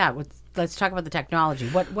talk about that. Let's talk about the technology.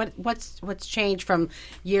 What's changed from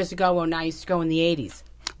years ago when I used to go in the 80s?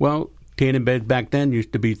 Well, tanning beds back then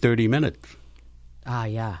used to be 30 minutes. Ah,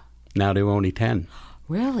 yeah. Now they're only 10.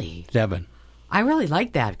 Really? 7. I really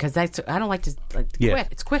like that because I don't like to quit.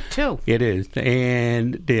 It's quick too. It is,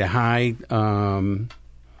 and they're high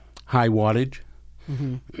wattage.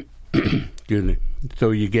 Mm-hmm. Excuse me.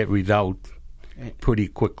 So you get results pretty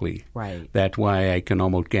quickly. Right. That's why I can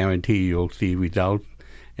almost guarantee you'll see results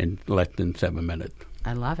in less than 7 minutes.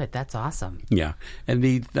 I love it. That's awesome. Yeah, and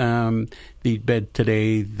these beds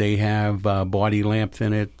today, they have body lamps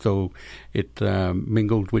in it, so it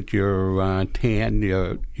mingles with your tan,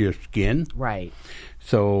 your skin. Right.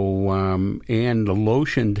 So and the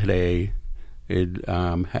lotion today,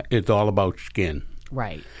 it's all about skin.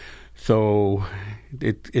 Right. So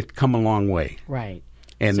it's come a long way. Right.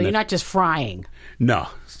 And so you're not just frying. No.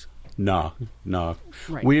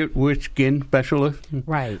 Right. We're skin specialists.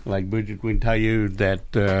 Right. Like Bridget would tell you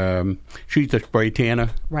that she's a spray tanner.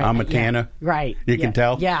 Right. I'm a tanner. Right. You can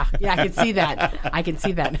tell? Yeah, I can see that.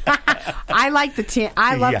 I like the tan.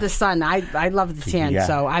 I love the sun. I love the tan. Yeah.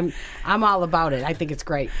 So I'm all about it. I think it's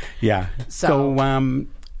great. Yeah. So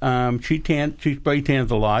she spray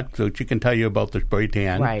tans a lot, so she can tell you about the spray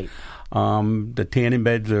tan. Right. The tanning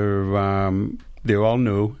beds are they're all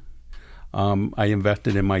new. I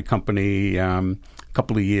invested in my company a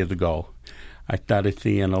couple of years ago. I started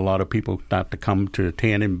seeing a lot of people start to come to the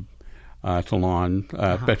tanning salon,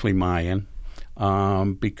 especially mine,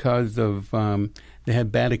 because of they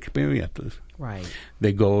had bad experiences. Right.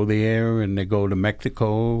 They go there and they go to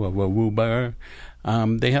Mexico or Aruba.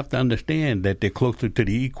 They have to understand that they're closer to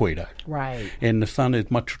the equator. Right. And the sun is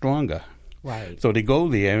much stronger. Right. So they go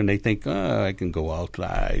there and they think, I can go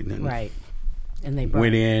outside. And right. And they burn.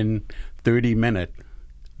 Within 30 minutes,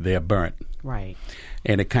 they're burnt. Right.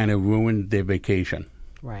 And it kind of ruined their vacation.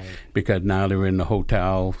 Right. Because now they're in the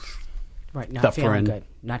hotels. Right. Not suffering. feeling good.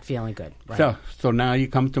 Not feeling good. Right. So now you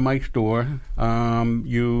come to my store.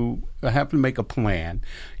 You have to make a plan.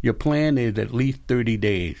 Your plan is at least 30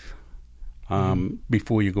 days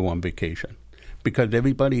before you go on vacation. Because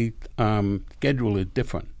everybody's schedule is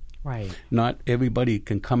different. Right. Not everybody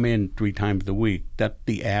can come in 3 times a week. That's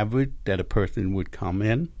the average that a person would come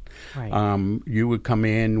in. Right. You would come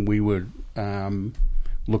in, we would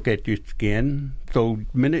look at your skin. So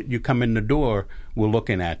the minute you come in the door, we're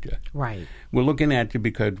looking at you. Right. We're looking at you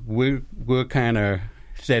because we're kind of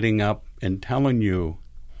setting up and telling you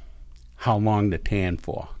how long to tan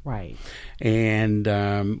for. Right. And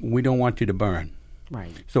we don't want you to burn.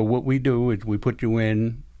 Right. So what we do is we put you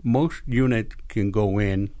in. Most units can go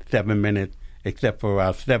in 7 minutes, except for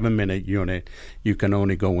our 7-minute unit, you can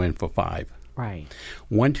only go in for 5. Right.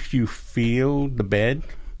 Once you feel the bed,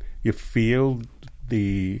 you feel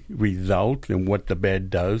the results and what the bed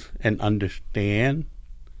does and understand,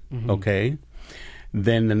 okay,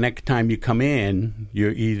 then the next time you come in, you're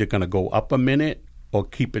either going to go up a minute or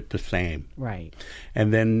keep it the same. Right.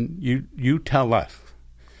 And then you tell us,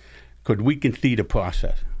 because we can see the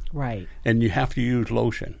process. Right. And you have to use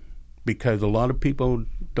lotion because a lot of people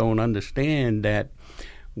don't understand that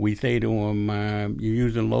we say to them, you're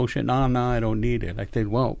using lotion? Oh, no, I don't need it. I said,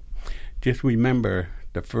 well, just remember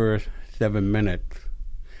the first 7 minutes,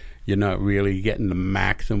 you're not really getting the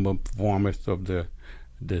maximum performance of the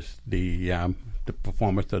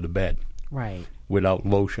performance of the bed. Right. Without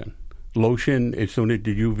lotion. Lotion, as soon as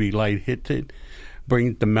the UV light hits it,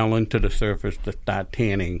 brings the melanin to the surface to start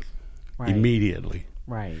tanning immediately.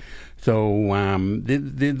 Right. So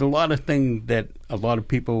there's a lot of things that a lot of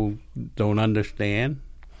people don't understand,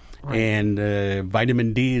 and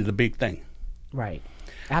vitamin D is a big thing. Right.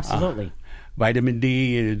 Absolutely. Vitamin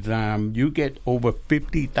D is you get over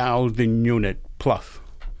 50,000 units plus,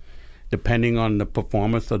 depending on the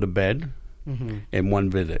performance of the bed, in one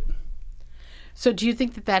visit. So do you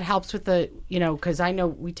think that helps with the, because I know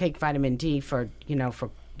we take vitamin D for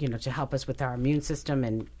to help us with our immune system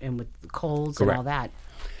and with colds and all that.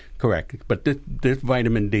 Correct. But this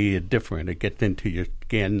vitamin D is different. It gets into your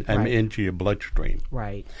skin and into your bloodstream.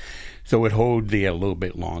 Right. So it holds there a little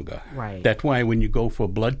bit longer. Right. That's why when you go for a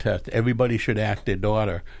blood test, everybody should ask their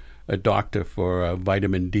doctor for a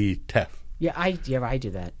vitamin D test. Yeah, I do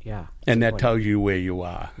that. Yeah. And that tells you where you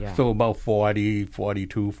are. Yeah. So about 40,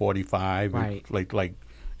 42, 45, Right. like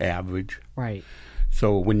average. Right.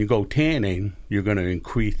 So when you go tanning, you're going to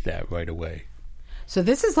increase that right away. So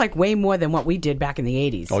this is like way more than what we did back in the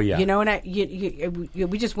 80s. Oh, yeah. And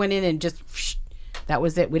we just went in and just, that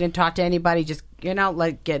was it. We didn't talk to anybody, just, get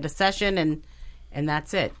a session and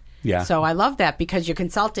that's it. Yeah. So I love that because you're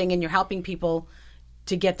consulting and you're helping people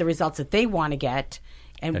to get the results that they want to get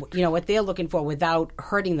and, what they're looking for without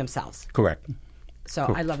hurting themselves. Correct. So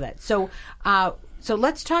Cool. I love that. So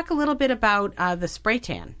let's talk a little bit about the spray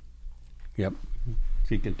tan. Yep.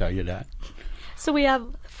 She can tell you that. So we have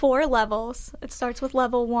 4 levels. It starts with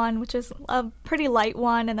level 1, which is a pretty light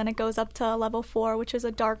one, and then it goes up to level 4, which is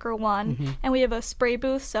a darker one. Mm-hmm. And we have a spray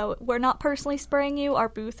booth, so we're not personally spraying you. Our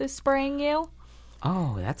booth is spraying you.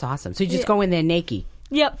 Oh, that's awesome. So you just go in there naked.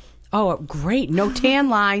 Yep. Oh, great. No tan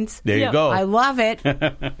lines. There you go. I love it.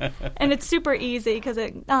 And it's super easy because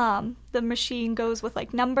the machine goes with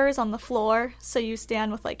like numbers on the floor. So you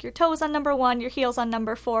stand with like your toes on number 1, your heels on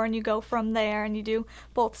number 4, and you go from there and you do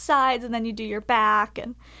both sides and then you do your back.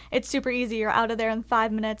 And it's super easy. You're out of there in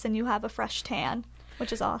 5 minutes and you have a fresh tan,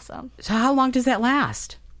 which is awesome. So how long does that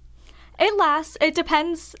last? It lasts. It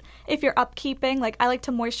depends if you're upkeeping. Like I like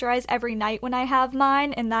to moisturize every night when I have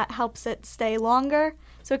mine, and that helps it stay longer.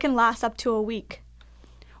 So it can last up to a week.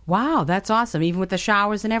 Wow, that's awesome, even with the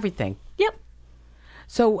showers and everything. Yep.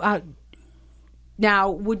 So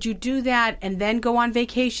now, would you do that and then go on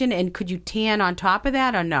vacation, and could you tan on top of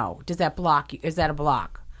that or no? Does that block you? Is that a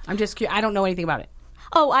block? I'm just curious. I don't know anything about it.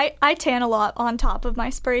 Oh, I tan a lot on top of my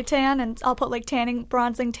spray tan, and I'll put like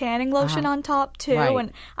bronzing tanning lotion on top too, Right.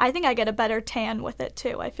 and I think I get a better tan with it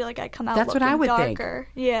too. I feel like I come out That's looking what I would darker.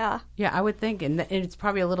 think. Yeah. Yeah, I would think, and it's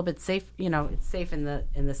probably a little bit safe. It's safe in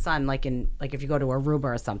the sun, like if you go to Aruba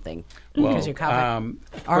or something, because you're covered.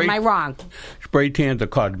 Or am I wrong? Spray tans are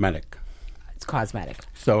cosmetic. It's cosmetic.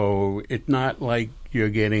 So it's not like you're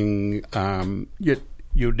getting,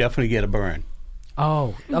 you definitely get a burn.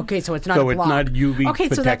 Oh, okay. So it's not So a it's block. not UV Okay,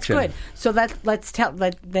 so that's protection. good. So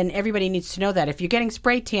then everybody needs to know that if you're getting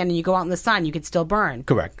spray tan and you go out in the sun, you could still burn.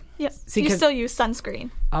 Correct. Yep. See, you 'cause- still use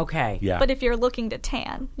sunscreen. Okay. Yeah. But if you're looking to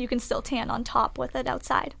tan, you can still tan on top with it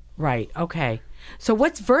outside. Right. Okay. So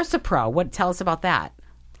what's VersaPro? Tell us about that.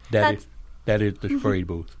 That is the spray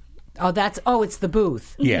booth. Oh, it's the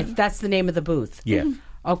booth. Yeah. That's the name of the booth. Yes.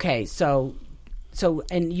 Okay. So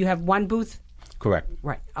and you have one booth. Correct.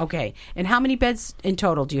 Right. Okay. And how many beds in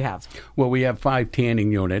total do you have? Well, we have 5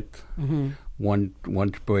 tanning units, one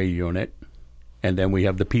spray unit, and then we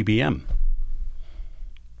have the PBM.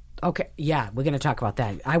 Okay. Yeah, we're going to talk about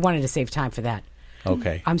that. I wanted to save time for that.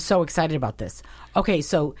 Okay. I'm so excited about this. Okay,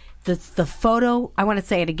 so the photo, I want to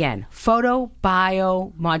say it again, photo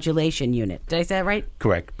biomodulation unit. Did I say that right?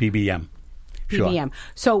 Correct. PBM. PBM. Sure.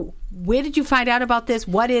 So where did you find out about this?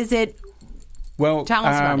 What is it? Well, Tell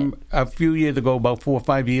us about it. A few years ago, about 4 or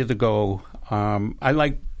 5 years ago, I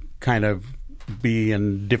like kind of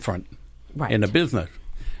being different in the business.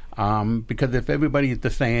 Because if everybody is the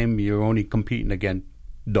same, you're only competing against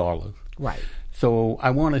dollars. Right. So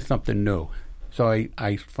I wanted something new. So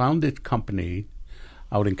I found this company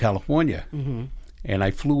out in California, and I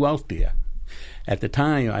flew out there. At the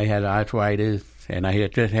time, I had arthritis, and I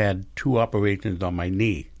had just had 2 operations on my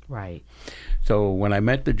knee. Right. So when I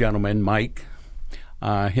met the gentleman, Mike,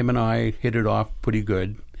 him and I hit it off pretty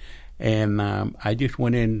good, and I just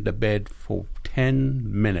went in the bed for 10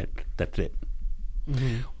 minutes. That's it.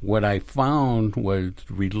 What I found was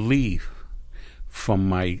relief from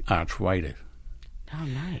my arthritis. Oh,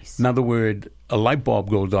 nice. In other words, a light bulb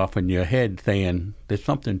goes off in your head saying, there's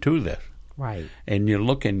something to this. Right. And you're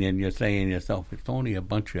looking and you're saying to yourself, it's only a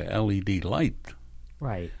bunch of LED lights.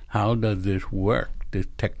 Right. How does this work, this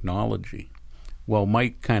technology? Well,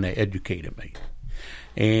 Mike kind of educated me.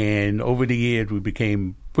 And over the years, we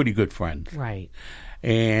became pretty good friends. Right.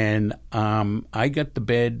 And I got the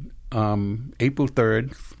bed April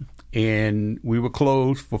 3rd, and we were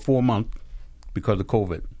closed for 4 months because of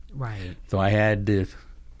COVID. Right. So I had this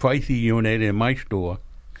pricey unit in my store,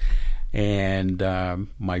 and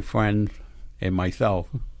my friends and myself,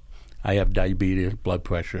 I have diabetes, blood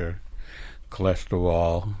pressure,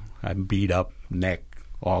 cholesterol, I'm beat up, neck,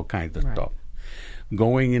 all kinds of stuff.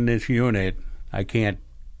 Going in this unit, I can't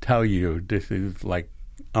tell you this is like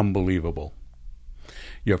unbelievable.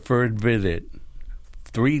 Your first visit,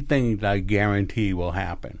 3 things I guarantee will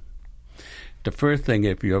happen. The first thing,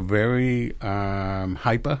 if you're very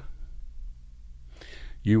hyper,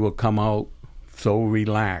 you will come out so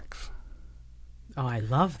relaxed. Oh, I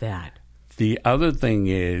love that. The other thing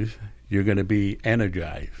is you're going to be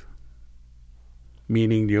energized,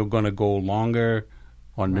 meaning you're going to go longer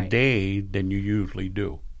on the day than you usually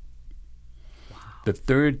do. Wow. The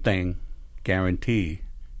third thing, guarantee,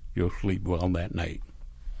 you'll sleep well that night.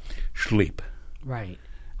 Sleep. Right.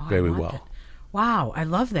 Oh, very well. That. Wow, I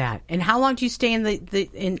love that. And how long do you stay in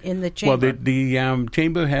the chamber? Well, the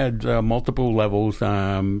chamber has multiple levels.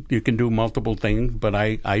 You can do multiple things, but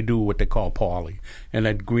I do what they call poly, and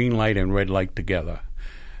that's green light and red light together.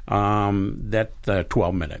 That's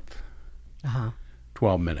 12 minutes.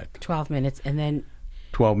 12 minutes. 12 minutes, and then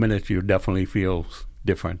 12 minutes, you definitely feel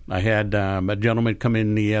different. I had a gentleman come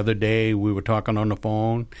in the other day. We were talking on the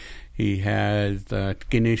phone. He has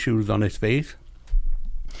skin issues on his face.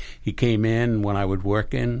 He came in when I was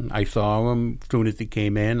working. I saw him. As soon as he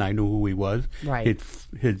came in, I knew who he was. Right.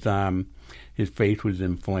 His face was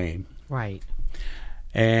inflamed. Right.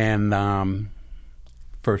 And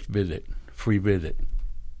first visit, free visit.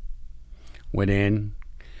 Went in,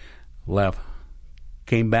 left,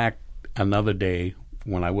 came back another day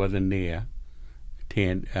when I wasn't there,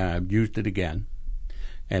 used it again.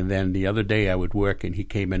 And then the other day I was working, he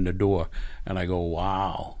came in the door, and I go,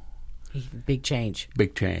 wow. Big change.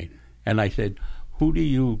 Big change. And I said, who do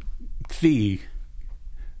you see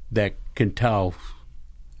that can tell?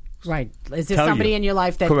 Right. Is there somebody in your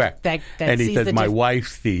life that correct. that and he sees said, the my wife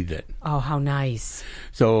sees it. Oh, how nice.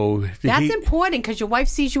 So that's important because your wife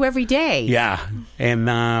sees you every day. Yeah.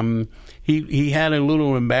 And he had a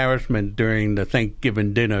little embarrassment during the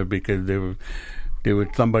Thanksgiving dinner because there was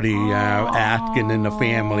somebody asking in the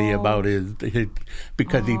family about his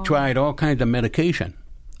because he tried all kinds of medication.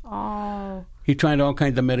 Oh. He tried all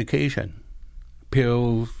kinds of medication.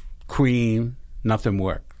 Pills, cream, nothing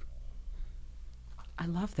worked. I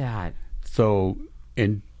love that. So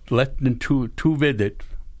in less than two visits,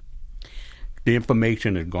 the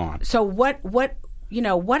information is gone. So what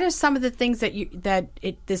are some of the things that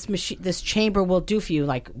this chamber will do for you?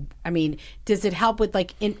 Like, I mean, does it help with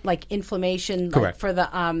inflammation? Correct. Like for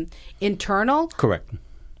the internal? Correct.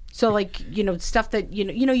 So stuff that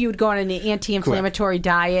you would go on an anti-inflammatory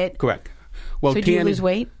diet. Correct. Well, so do you lose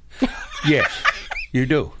weight? Yes, you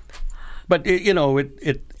do. But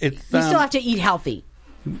it's you still have to eat healthy.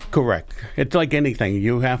 Correct. It's like anything.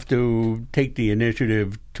 You have to take the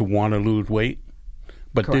initiative to want to lose weight.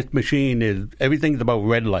 But Correct. This machine everything's about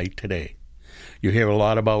red light today. You hear a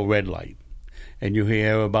lot about red light. And you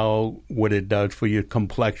hear about what it does for your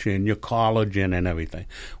complexion, your collagen and everything.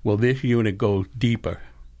 Well, this unit goes deeper.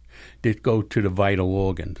 This goes to the vital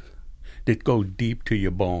organs. This goes deep to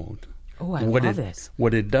your bones. Oh, I love this.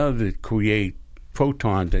 What it does is create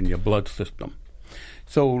protons in your blood system.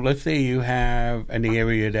 So let's say you have an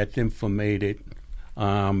area that's inflamed.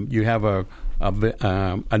 You have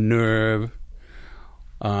a nerve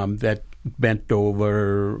that's bent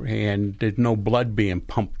over, and there's no blood being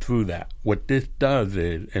pumped through that. What this does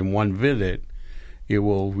is, in one visit, it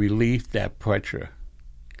will release that pressure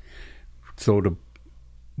so the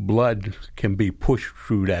blood can be pushed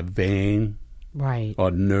through that vein right.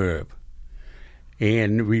 or nerve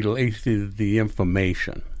and releases the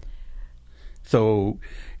information. So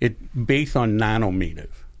it's based on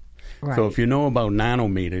nanometers. Right. So if you know about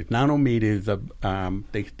nanometers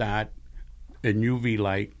they start in UV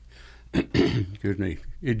light. Excuse me.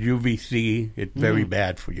 It's UVC. It's very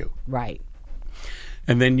bad for you. Right.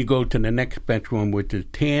 And then you go to the next spectrum, which is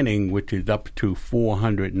tanning, which is up to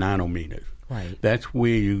 400 nanometers. Right. That's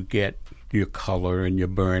where you get your color and your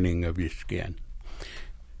burning of your skin.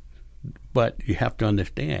 But you have to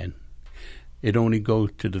understand, it only goes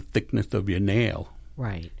to the thickness of your nail.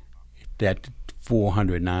 Right. That's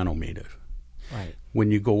 400 nanometers. Right.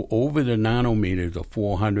 When you go over the nanometers of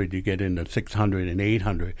 400, you get into 600 and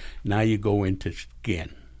 800. Now you go into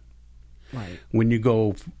skin. Right. When you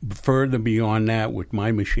go further beyond that, with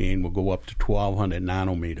my machine, we'll go up to 1,200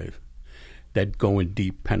 nanometers. That's going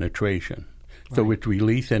deep penetration. Right. So it's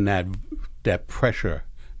releasing that pressure,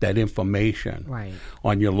 that inflammation right.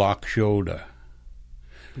 on your locked shoulder.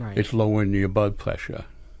 Right. It's lowering your blood pressure.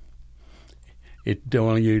 It's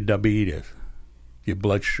doing your diabetes, your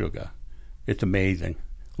blood sugar. It's amazing.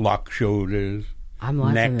 Locked shoulders, I'm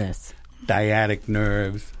loving neck, this. sciatic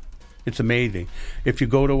nerves. It's amazing. If you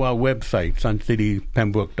go to our website,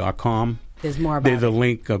 suncitypembroke.com, there's more about there's a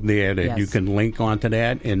link up there that you can link onto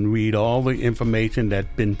that and read all the information that's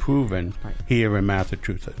been proven here in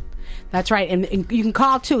Massachusetts. That's right. And you can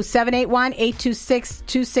call, too,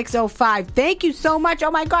 781-826-2605. Thank you so much.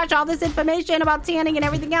 Oh, my gosh, all this information about tanning and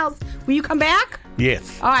everything else. Will you come back?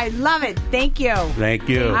 Yes. Oh, I love it. Thank you. Thank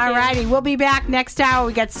you. All righty. We'll be back next hour.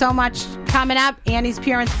 We got so much coming up. Annie's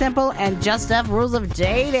Pure and Simple and Just Steph Rules of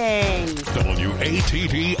Dating.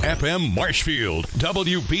 WATD FM Marshfield,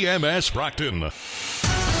 WBMS Brockton.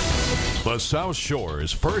 The South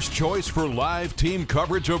Shore's first choice for live team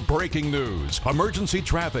coverage of breaking news, emergency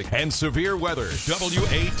traffic, and severe weather.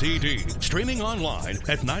 WATD. Streaming online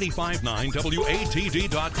at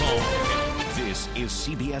 959WATD.com. This is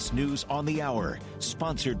CBS News on the Hour,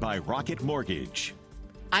 sponsored by Rocket Mortgage.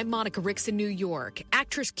 I'm Monica Ricks in New York.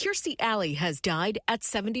 Actress Kirstie Alley has died at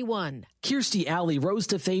 71. Kirstie Alley rose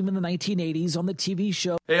to fame in the 1980s on the TV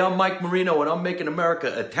show. Hey, I'm Mike Marino, and I'm making America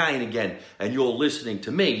Italian again, and you're listening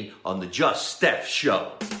to me on the Just Steph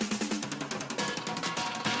Show.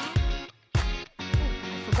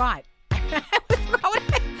 I forgot.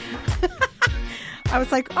 I was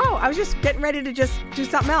like, I was just getting ready to just do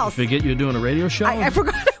something else. Forget you're doing a radio show? I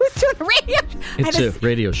forgot I was doing a radio show. It's a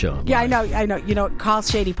radio show. Yeah, I know. You know, call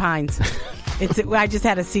Shady Pines. I just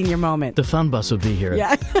had a senior moment. The fun bus will be here.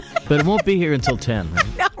 Yeah. But it won't be here until 10.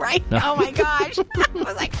 Right? No, right? No. Oh, my gosh. I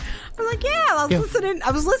was like, yeah, I was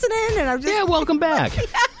listening, and I was just... Yeah, welcome back. Yeah,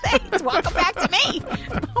 thanks. Welcome back to me.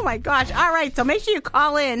 Oh, my gosh. All right, so make sure you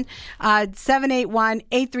call in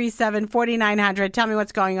 781-837-4900. Tell me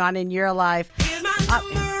what's going on in your life. Here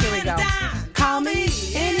we go. Call me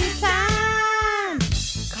anytime.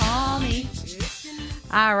 Call me.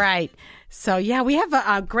 All right. So, yeah, we have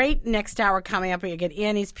a great next hour coming up. We get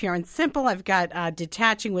Annie's Pure and Simple. I've got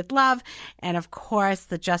Detaching with Love. And, of course,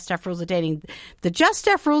 the Just Steph Rules of Dating. The Just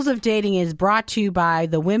Steph Rules of Dating is brought to you by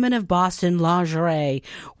the Women of Boston Lingerie,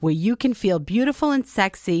 where you can feel beautiful and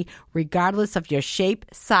sexy regardless of your shape,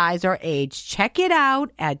 size, or age. Check it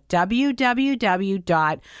out at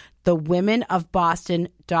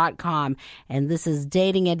www.thewomenofboston.com. And this is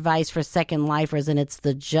dating advice for second lifers, and it's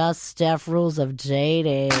the Just Steph Rules of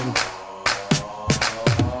Dating.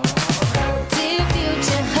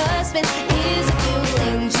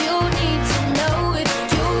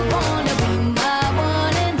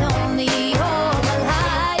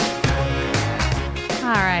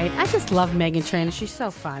 I just love Meghan Trainor. She's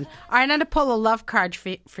so fun. All right, I'm going to pull a love card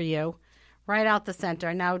for you right out the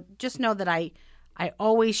center. Now, just know that I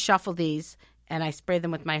always shuffle these and I spray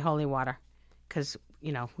them with my holy water because,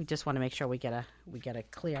 you know, we just want to make sure we get a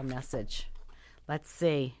clear message. Let's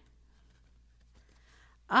see.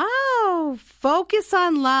 Oh, focus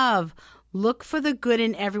on love. Look for the good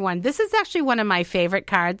in everyone. This is actually one of my favorite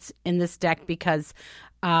cards in this deck because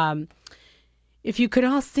if you could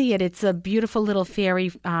all see it, it's a beautiful little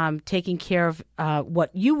fairy taking care of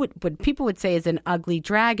what people would say is an ugly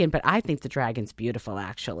dragon, but I think the dragon's beautiful,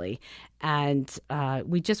 actually. And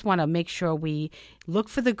we just want to make sure we look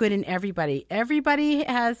for the good in everybody. Everybody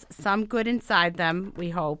has some good inside them, we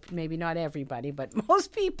hope. Maybe not everybody, but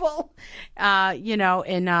most people,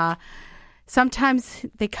 and sometimes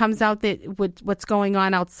it comes out that what's going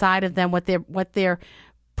on outside of them, what they're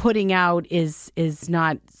putting out is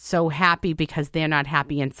not so happy because they're not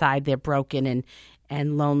happy inside. They're broken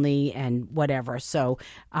and lonely and whatever. So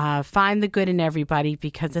find the good in everybody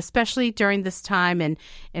because especially during this time and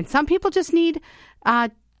some people just need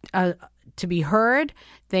to be heard.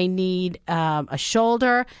 They need a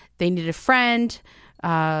shoulder. They need a friend.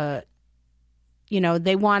 They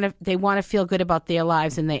want to feel good about their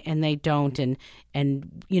lives and they don't.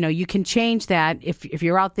 And you can change that if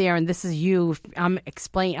you're out there and this is you.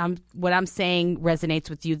 What I'm saying resonates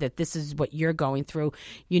with you, that this is what you're going through.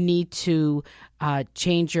 You need to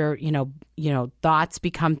change your thoughts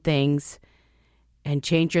become things, and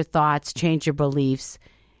change your thoughts, change your beliefs.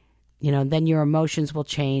 Then your emotions will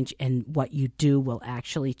change, and what you do will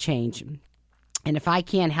actually change. And if I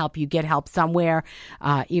can't help you, get help somewhere,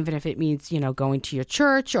 even if it means, going to your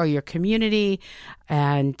church or your community.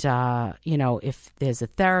 And, if there's a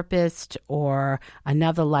therapist or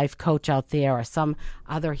another life coach out there or some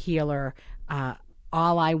other healer,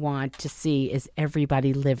 all I want to see is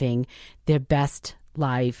everybody living their best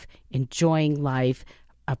life, enjoying life,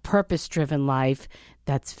 a purpose-driven life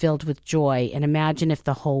that's filled with joy. And imagine if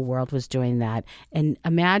the whole world was doing that. And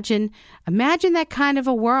imagine that kind of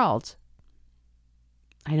a world.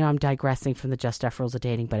 I know I'm digressing from the Just Steph Rules of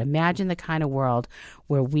Dating, but imagine the kind of world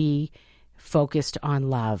where we focused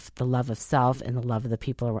on love, the love of self and the love of the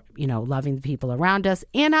people, loving the people around us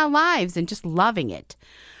and our lives and just loving it.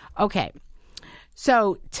 Okay.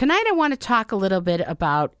 So tonight I want to talk a little bit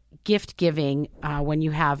about gift giving when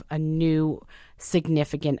you have a new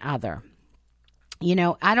significant other. You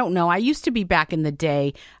know, I don't know. I used to be back in the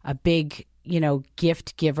day a big,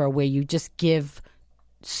 gift giver where you just give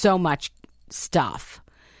so much stuff,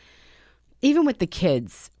 even with the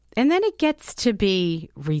kids. And then it gets to be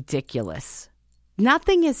ridiculous.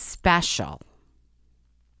 Nothing is special.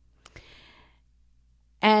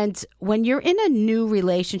 And when you're in a new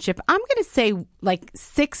relationship, I'm going to say like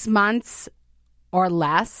 6 months or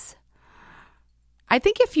less. I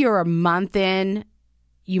think if you're a month in,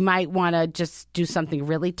 you might want to just do something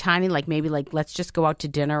really tiny, like maybe let's just go out to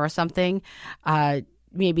dinner or something.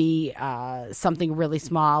 Maybe something really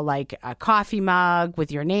small like a coffee mug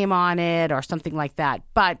with your name on it or something like that.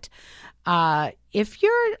 But if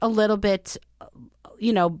you're a little bit,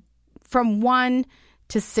 from 1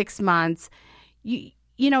 to 6 months,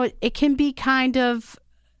 it can be kind of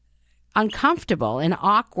uncomfortable and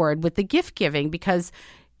awkward with the gift giving because,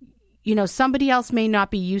 somebody else may not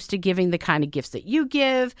be used to giving the kind of gifts that you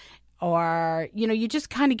give, or, you're just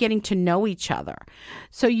kind of getting to know each other.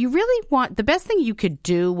 So you really the best thing you could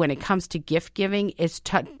do when it comes to gift giving is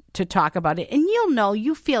to talk about it. And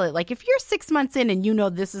you feel it. Like if you're 6 months in and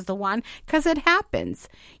this is the one, because it happens,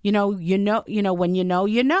 when you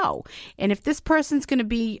know. And if this person's going to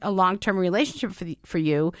be a long-term relationship for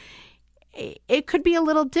you, it could be a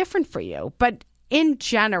little different for you. But in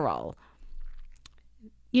general,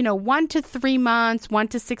 1 to 3 months, 1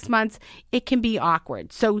 to 6 months, it can be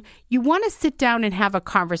awkward. So you want to sit down and have a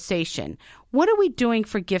conversation. What are we doing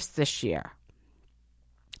for gifts this year?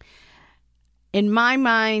 In my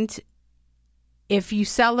mind, if you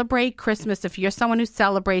celebrate Christmas, if you're someone who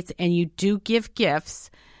celebrates and you do give gifts,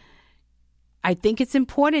 I think it's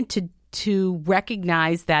important to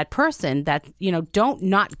recognize that person that, don't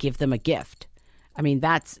not give them a gift. I mean,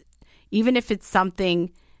 that's, even if it's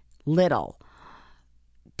something little,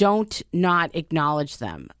 don't not acknowledge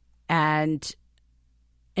them. And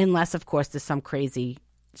unless, of course, there's some crazy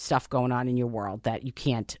stuff going on in your world that you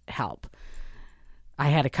can't help. I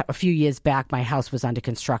had a few years back, my house was under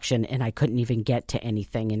construction and I couldn't even get to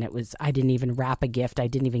anything. And I didn't even wrap a gift. I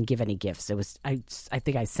didn't even give any gifts. I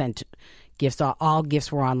think I sent gifts. All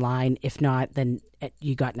gifts were online. If not, then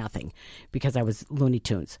you got nothing because I was Looney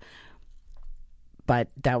Tunes. But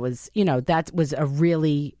that was a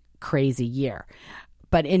really crazy year.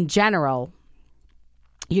 But in general,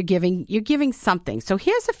 you're giving something. So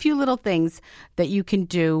here's a few little things that you can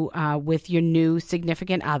do with your new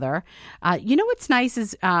significant other. What's nice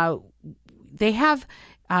is they have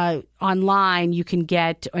online, you can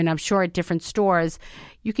get, and I'm sure at different stores,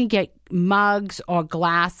 you can get mugs or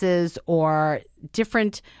glasses or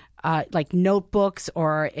different like notebooks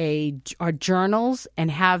or journals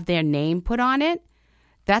and have their name put on it.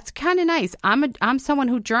 That's kind of nice. I'm someone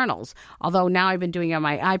who journals, although now I've been doing it on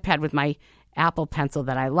my iPad with my Apple Pencil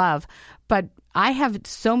that I love. But I have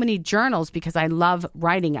so many journals because I love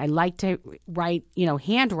writing. I like to write,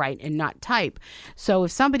 handwrite and not type. So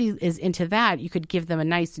if somebody is into that, you could give them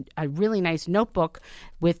a really nice notebook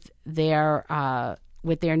with their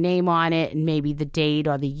name on it and maybe the date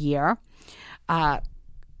or the year.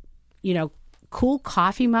 Cool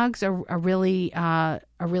coffee mugs are really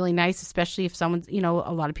nice, especially if someone's, a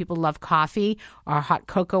lot of people love coffee or hot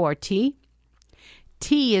cocoa or tea.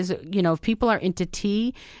 Tea is, if people are into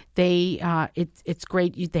tea, it's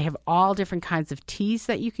great. They have all different kinds of teas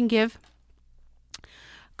that you can give.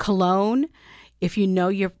 Cologne, if you know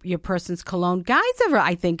your person's cologne. Guys are,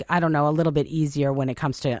 I think, a little bit easier when it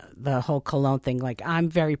comes to the whole cologne thing. Like I'm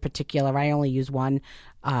very particular. I only use one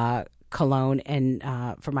cologne and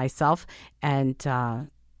for myself, and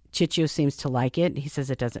Chicho seems to like it. He says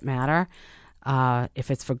it doesn't matter if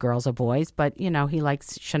it's for girls or boys, but he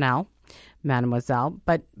likes Chanel, Mademoiselle.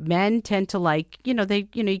 But men tend to like, you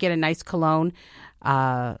get a nice cologne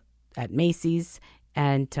at Macy's,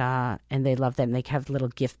 and they love that, and they have little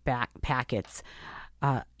gift packets.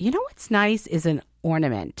 What's nice is an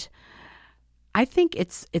ornament. I think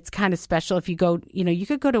it's kind of special if you go, you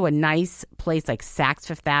could go to a nice place like Saks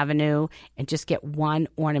Fifth Avenue and just get one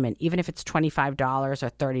ornament, even if it's $25 or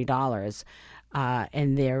 $30.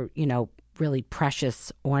 And they're, really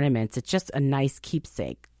precious ornaments. It's just a nice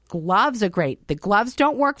keepsake. Gloves are great. The gloves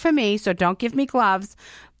don't work for me, so don't give me gloves.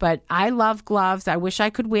 But I love gloves. I wish I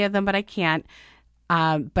could wear them, but I can't.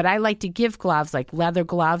 But I like to give gloves, like leather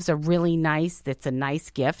gloves are really nice. That's a nice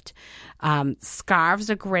gift. Scarves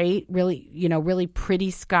are great. Really, really pretty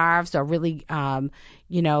scarves are really,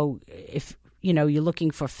 if, you're looking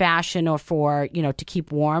for fashion or for, to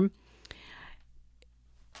keep warm.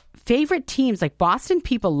 favorite teams, like Boston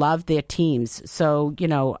people love their teams. So,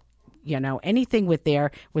 anything with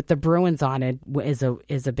the Bruins on it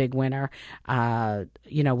is a big winner.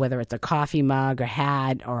 Whether it's a coffee mug, a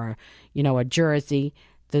hat, or, a jersey.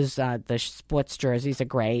 There's the sports jerseys are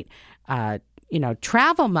great.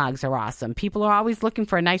 Travel mugs are awesome. People are always looking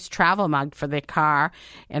for a nice travel mug for their car.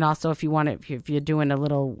 And also if you're doing a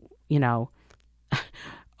little,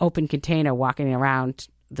 open container walking around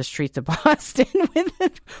the streets of Boston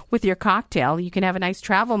with your cocktail, you can have a nice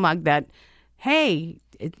travel mug that, hey,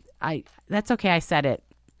 that's okay, I said it.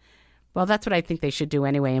 Well, that's what I think they should do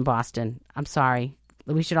anyway in Boston. I'm sorry.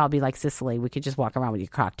 We should all be like Sicily. We could just walk around with your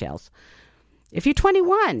cocktails. If you're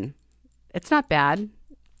 21, it's not bad.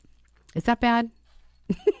 Is that bad?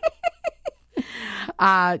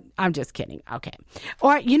 I'm just kidding. Okay.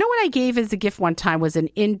 Or, what I gave as a gift one time was an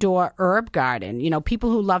indoor herb garden.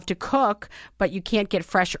 People who love to cook, but you can't get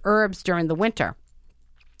fresh herbs during the winter.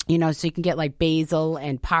 So you can get like basil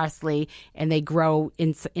and parsley, and they grow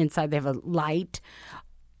inside. They have a light.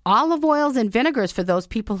 Olive oils and vinegars for those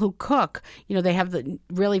people who cook. They have the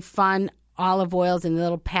really fun olive oils in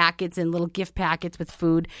little packets and little gift packets with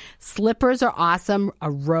food. Slippers are awesome. A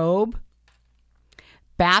robe.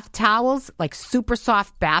 Bath towels, like super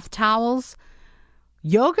soft bath towels.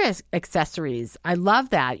 Yoga accessories. I love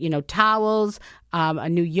that. Towels, a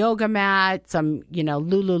new yoga mat, some,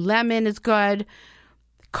 Lululemon is good.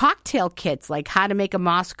 Cocktail kits, like how to make a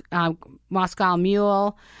Moscow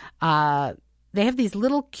Mule. They have these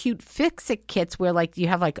little cute fix-it kits where like you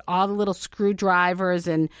have like all the little screwdrivers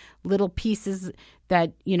and little pieces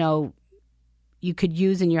that, you could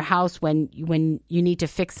use in your house when you need to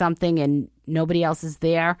fix something and nobody else is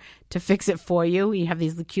there to fix it for you. You have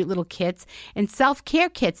these cute little kits and self-care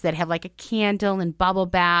kits that have like a candle and bubble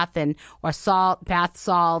bath or bath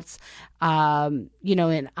salts, an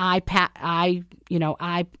eye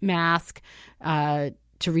mask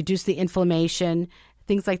to reduce the inflammation.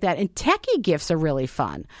 Things like that. And techie gifts are really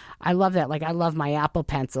fun. I love that. Like I love my Apple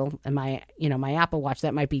Pencil and my Apple Watch.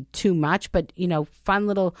 That might be too much, but fun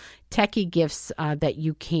little techie gifts that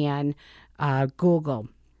you can Google.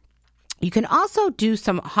 You can also do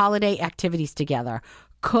some holiday activities together.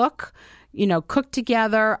 Cook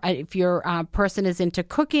together. If your person is into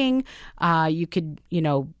cooking, you could,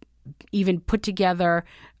 even put together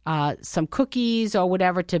some cookies or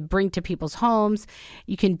whatever to bring to people's homes.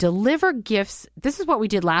 You can deliver gifts. This is what we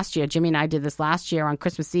did last year. Jimmy and I did this last year on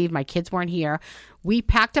Christmas Eve. My kids weren't here. We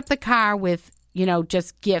packed up the car with,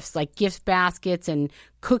 just gifts, like gift baskets and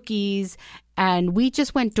cookies. And we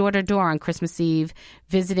just went door to door on Christmas Eve,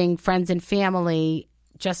 visiting friends and family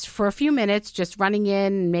just for a few minutes, just running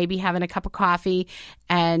in, maybe having a cup of coffee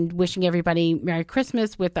and wishing everybody Merry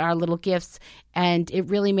Christmas with our little gifts. And it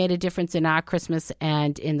really made a difference in our Christmas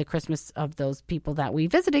and in the Christmas of those people that we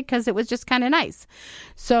visited because it was just kind of nice.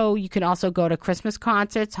 So you can also go to Christmas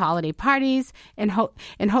concerts, holiday parties, and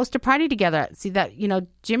host a party together. See that,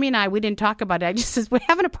 Jimmy and I, we didn't talk about it. I just said, we're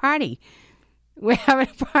having a party. We're having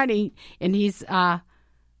a party. And he's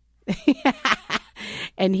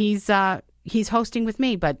he's hosting with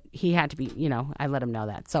me, but he had to be, I let him know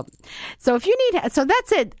that. So if you need, so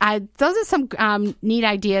that's it. Those are some neat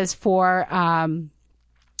ideas for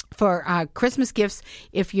Christmas gifts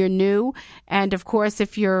if you're new. And of course,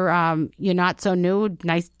 if you're not so new,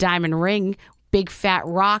 nice diamond ring, big fat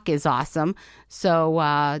rock is awesome.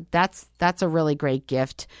 So that's a really great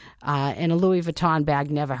gift. And a Louis Vuitton bag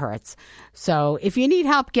never hurts. So if you need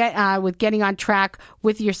help with getting on track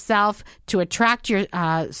with yourself to attract your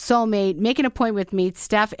soulmate, make an appointment with me,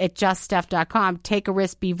 Steph at juststeph.com. Take a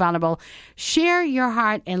risk, be vulnerable. Share your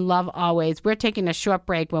heart and love always. We're taking a short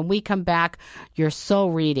break. When we come back, your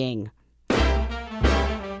soul reading.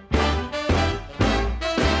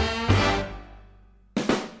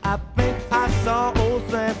 I think I saw old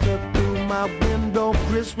Santa through my window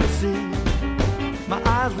Christmas Eve. My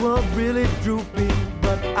eyes were really droopy,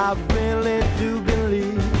 but I really do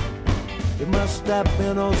believe it must have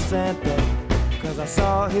been old Santa, 'cause I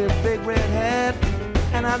saw his big red hat,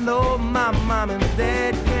 and I know my mom and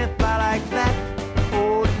dad can't fly like that.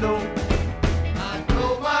 Oh no, I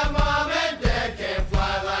know my mom and dad can't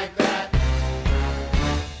fly like that.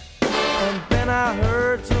 And then I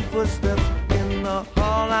heard some footsteps in the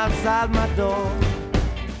hall outside my door.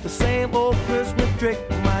 The same old Christmas trick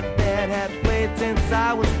my dad had played since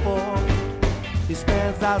I was 4. He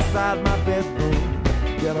stands outside my bedroom,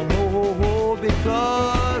 yelling ho ho ho,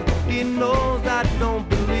 because he knows I don't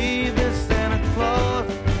believe in Santa Claus.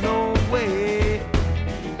 No way.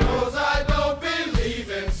 He knows I don't believe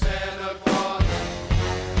in Santa Claus.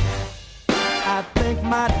 I think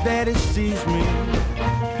my daddy sees me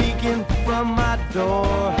peeking from my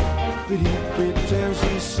door.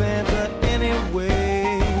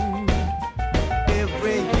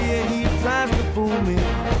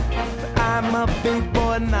 a big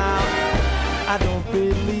boy now. I don't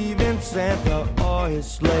believe in Santa or his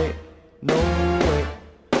sleigh, no way.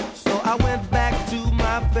 So I went back to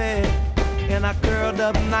my bed and I curled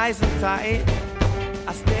up nice and tight.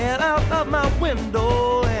 I stared out of my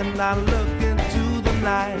window and I looked into the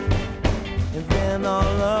night. And then all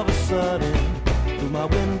of a sudden, through my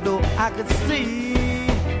window I could see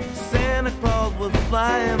Santa Claus was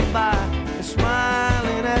flying by and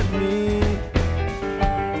smiling at me.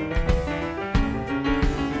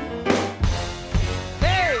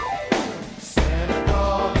 Hey! Santa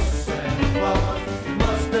Claus, you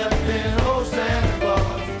must have been old Santa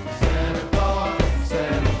Claus. Santa Claus,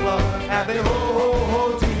 Santa Claus, happy ho ho ho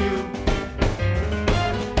to you.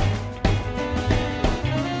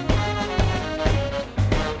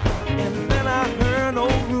 And then I heard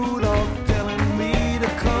old Rudolph telling me to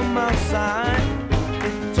come outside.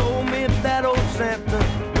 It told me that old Santa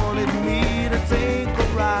wanted me to take a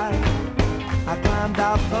ride. I climbed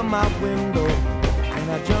out from my window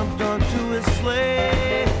and I jumped onto his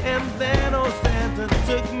sleigh. And then old Santa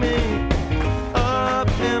took me up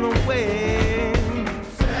and away.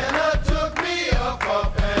 Santa took me up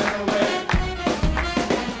and away.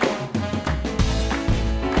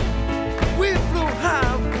 We flew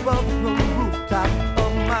high above the rooftop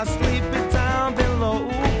of my sleepy town below.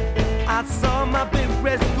 I saw my big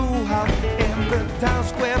red schoolhouse and the town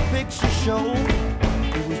square picture show.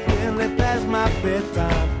 It was really past my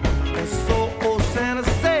bedtime, and so old Santa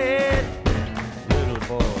said, little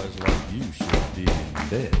boys like you should be in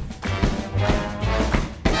bed.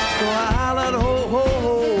 So I hollered ho ho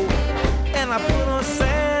ho, and I put on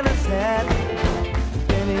Santa's hat.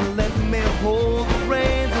 Then he let me hold the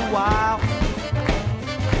reins a while.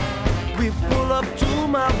 We pull up to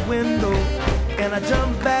my window, and I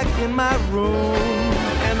jump back in my room,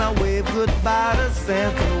 and I wave goodbye to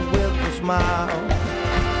Santa with a smile.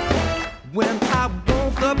 When I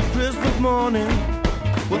woke up Christmas morning,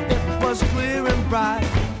 well, it was clear and bright.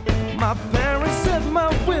 My parents said my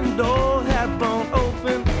window had blown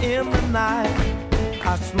open in the night.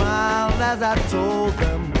 I smiled as I told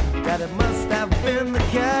them that it must have been the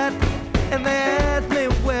cat. And they asked me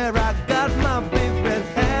where I got my big red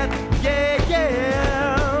hat. Yeah,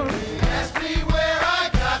 yeah. They asked me where I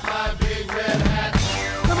got my big red hat.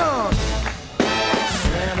 Come on.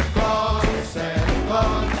 Santa Claus, Santa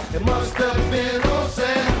Claus, it must have been old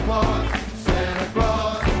Santa Claus. Santa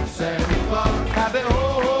Claus, Santa Claus, happy ho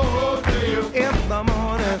ho ho to you in the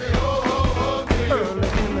morning. Happy ho ho ho to you. Early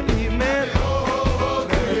in the evening. Happy ho ho ho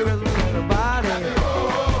to you. Merry Christmas, everybody. Happy ho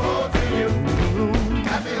ho ho to you.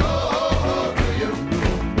 Happy ho ho ho to you.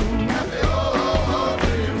 Happy ho ho ho to you.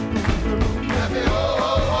 Happy ho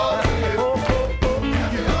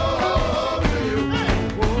ho ho to you.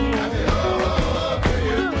 Happy ho ho ho to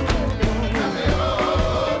you.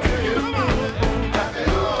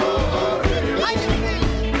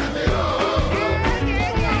 Happy ho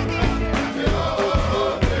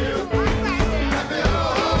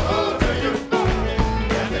ho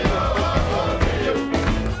ho to you.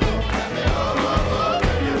 Happy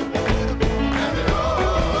ho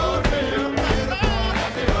ho ho to you.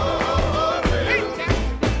 Happy ho ho ho to you.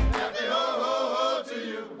 Happy ho ho ho to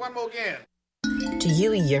you. One more again. Do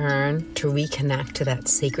you yearn to reconnect to that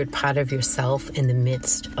sacred part of yourself in the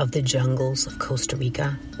midst of the jungles of Costa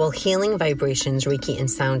Rica? Well, Healing Vibrations Reiki and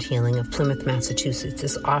Sound Healing of Plymouth, Massachusetts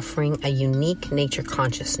is offering a unique nature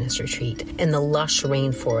consciousness retreat in the lush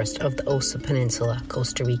rainforest of the Osa Peninsula,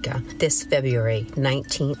 Costa Rica, this February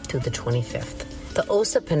 19th to the 25th. The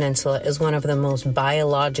Osa Peninsula is one of the most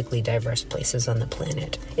biologically diverse places on the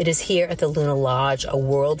planet. It is here at the Luna Lodge, a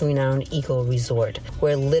world-renowned eco resort,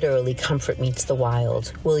 where literally comfort meets the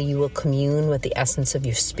wild, where you will commune with the essence of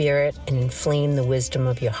your spirit and inflame the wisdom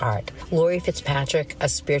of your heart. Lori Fitzpatrick, a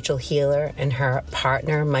spiritual healer, and her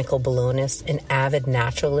partner, Michael Balonis, an avid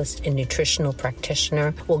naturalist and nutritional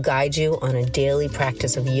practitioner, will guide you on a daily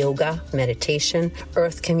practice of yoga, meditation,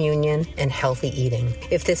 earth communion, and healthy eating.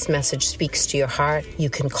 If this message speaks to your heart, you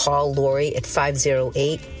can call Lori at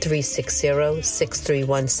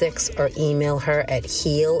 508-360-6316 or email her at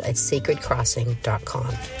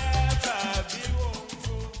heal@sacredcrossing.com.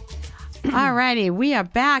 All righty, we are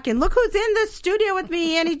back, and look who's in the studio with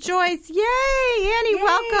me, Annie Joyce. Yay, Annie,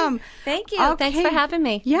 welcome. Thank you. Thanks for having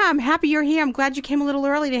me. Yeah, I'm happy you're here. I'm glad you came a little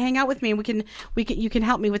early to hang out with me. You can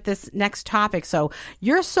help me with this next topic. So,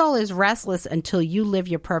 your soul is restless until you live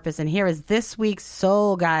your purpose, and here is this week's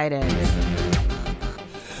soul guidance.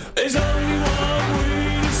 There's only one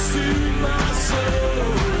way to soothe my soul.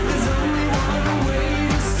 There's only one way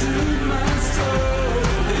to soothe my soul.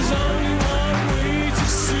 There's only one way to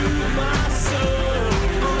soothe my soul.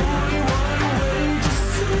 Only one way to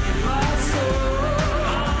soothe my soul.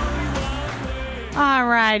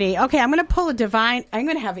 righty. Okay, I'm going to pull a divine. I'm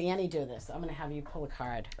going to have Annie do this. I'm going to have you pull a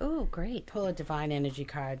card. Oh, great. Pull a divine energy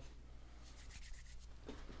card.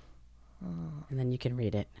 And then you can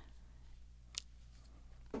read it.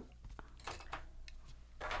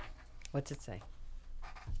 What's it say? I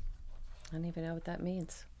don't even know what that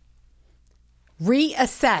means.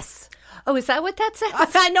 Reassess. Oh, is that what that says?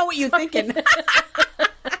 I know what you're thinking.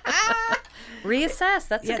 Reassess.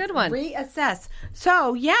 That's a good one. Reassess.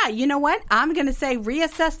 So, yeah, you know what? I'm going to say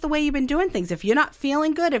reassess the way you've been doing things. If you're not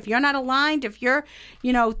feeling good, if you're not aligned, if you're,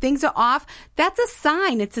 things are off, that's a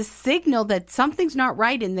sign. It's a signal that something's not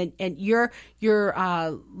right and you're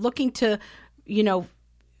looking to,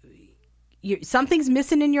 something's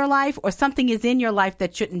missing in your life or something is in your life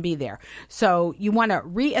that shouldn't be there. So you want to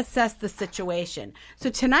reassess the situation. So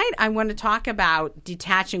tonight I want to talk about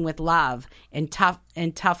detaching with love and tough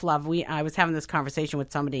love. I was having this conversation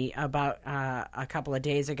with somebody about a couple of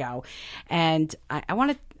days ago, and I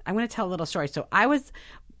want to tell a little story. So I was,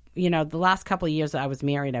 the last couple of years that I was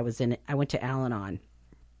married, I went to Al-Anon,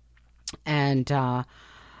 and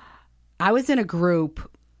I was in a group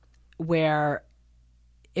where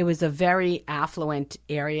it was a very affluent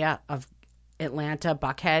area of Atlanta,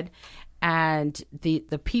 Buckhead, and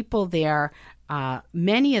the people there,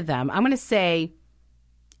 many of them, I'm going to say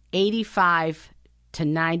 85 to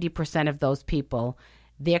 90% of those people,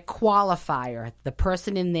 their qualifier, the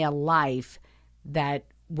person in their life that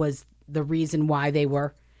was the reason why they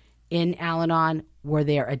were in Al-Anon, were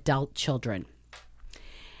their adult children.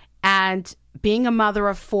 And being a mother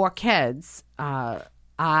of 4 kids,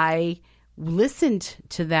 I listened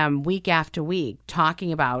to them week after week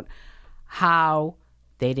talking about how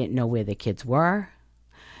they didn't know where the kids were.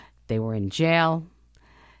 They were in jail.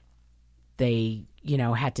 They,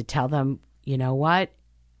 had to tell them, you know what,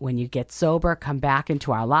 when you get sober, come back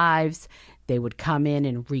into our lives. They would come in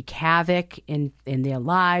and wreak havoc in their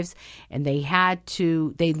lives. And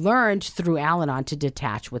they learned through Al-Anon to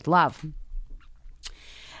detach with love.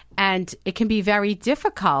 And it can be very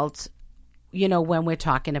difficult, when we're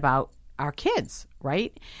talking about our kids,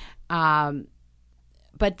 right?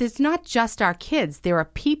 But there's not just our kids. There are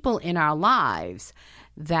people in our lives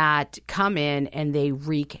that come in and they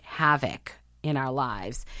wreak havoc in our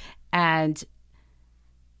lives. And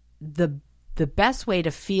the best way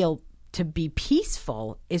to be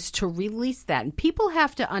peaceful is to release that. And people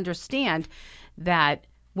have to understand that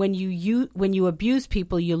when you abuse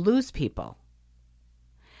people, you lose people.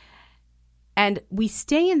 And we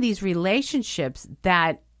stay in these relationships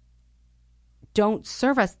that don't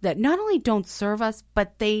serve us, that not only don't serve us,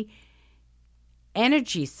 but they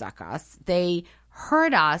energy suck us. They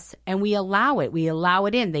hurt us, and we allow it. We allow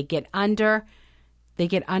it in. They get under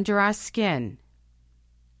our skin.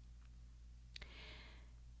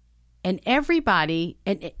 And everybody,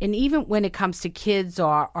 and even when it comes to kids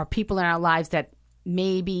or people in our lives that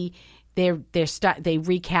maybe they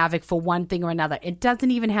wreak havoc for one thing or another. It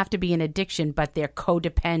doesn't even have to be an addiction, but they're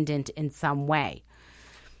codependent in some way.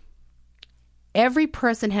 Every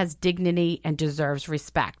person has dignity and deserves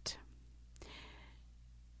respect.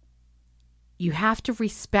 You have to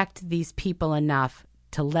respect these people enough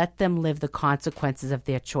to let them live the consequences of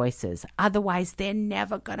their choices. Otherwise, they're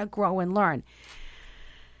never going to grow and learn.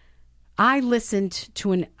 I listened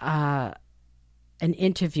to an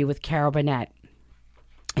interview with Carol Burnett,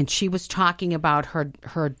 and she was talking about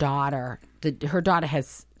her daughter. Her daughter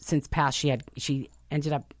has since passed. She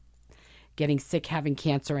ended up getting sick, having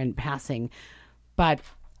cancer, and passing. But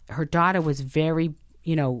her daughter was very,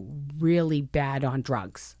 really bad on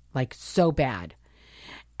drugs, like so bad.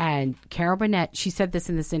 And Carol Burnett, she said this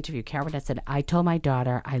in this interview. Carol Burnett said, "I told my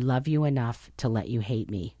daughter, I love you enough to let you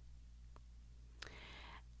hate me."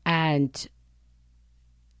 And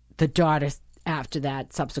the daughter, after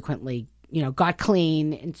that, subsequently, got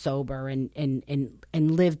clean and sober and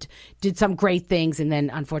lived, did some great things, and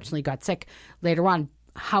then unfortunately got sick later on.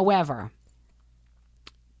 However,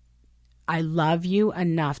 I love you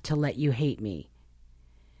enough to let you hate me.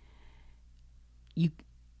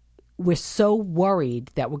 We're so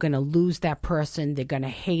worried that we're going to lose that person. They're going to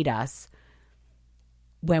hate us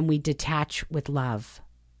when we detach with love.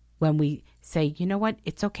 When we say, you know what,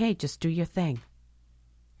 it's okay, just do your thing.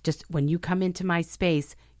 Just when you come into my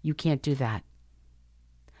space, you can't do that.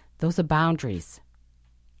 Those are boundaries.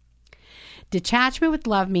 Detachment with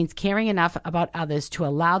love means caring enough about others to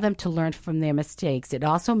allow them to learn from their mistakes. It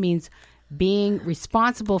also means being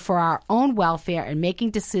responsible for our own welfare and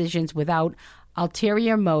making decisions without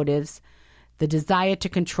ulterior motives, the desire to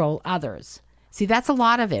control others. See, that's a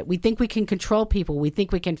lot of it. We think we can control people. We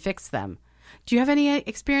think we can fix them. Do you have any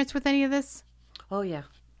experience with any of this? Oh, yeah.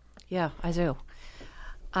 Yeah, I do.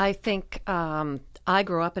 I think I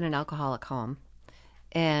grew up in an alcoholic home,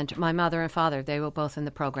 and my mother and father, they were both in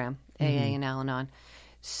the program, AA and Al-Anon.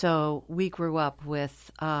 So we grew up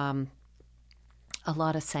with a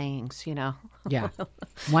lot of sayings, Yeah.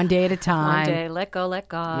 One day at a time. One day, let go, let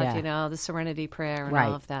God, Yeah. the serenity prayer and Right.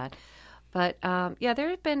 all of that. But, there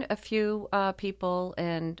have been a few people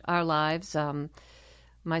in our lives,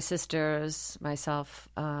 my sisters, myself,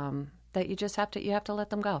 that you just have to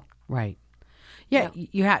let them go. Right. Yeah,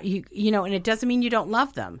 you have and it doesn't mean you don't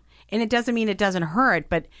love them, and it doesn't mean it doesn't hurt,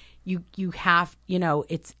 but you have,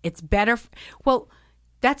 it's better. Well,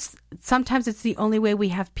 sometimes it's the only way we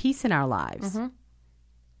have peace in our lives. Mm-hmm.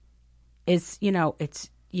 Is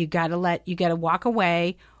it's you got to walk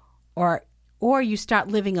away, or you start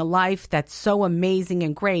living a life that's so amazing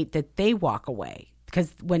and great that they walk away,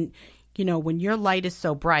 because when your light is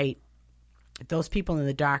so bright, those people in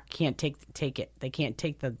the dark can't take it. They can't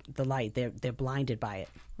take the light. They're blinded by it.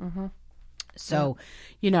 Mm-hmm. So,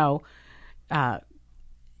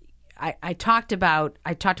 I talked about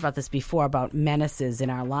this before, about menaces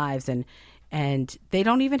in our lives, and they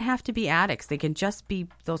don't even have to be addicts. They can just be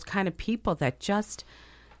those kind of people that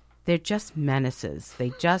they're just menaces.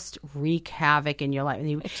 They just wreak havoc in your life.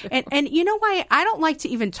 And you know why I don't like to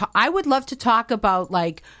even talk? I would love to talk about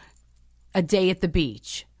like a day at the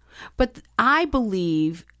beach. But I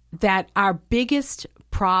believe that our biggest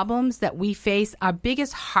problems that we face, our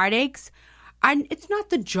biggest heartaches, it's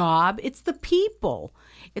not the job, it's the people.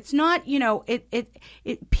 It's not, the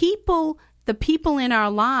people in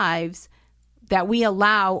our lives that we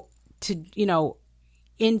allow to,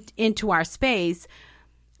 into our space.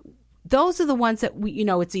 Those are the ones that we,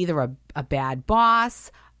 it's either a bad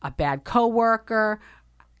boss, a bad coworker,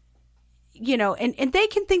 and they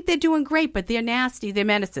can think they're doing great, but they're nasty, they're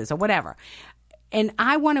menaces or whatever. And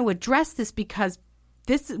I want to address this because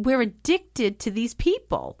we're addicted to these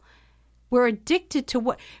people. We're addicted to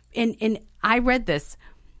what, and I read this.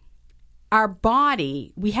 Our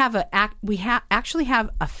body, we actually have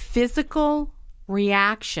a physical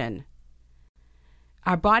reaction.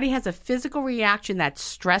 Our body has a physical reaction, that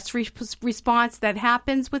stress response that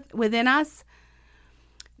happens within us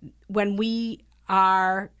when we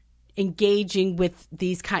are engaging with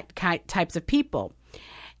these types of people.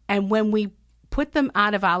 And when we put them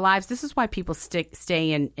out of our lives, this is why people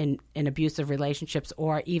stay in abusive relationships,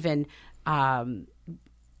 or even,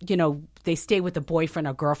 they stay with a boyfriend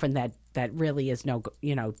or girlfriend that really is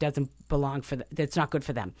doesn't belong that's not good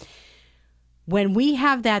for them. When we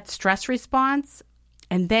have that stress response,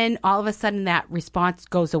 and then all of a sudden that response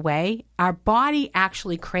goes away, our body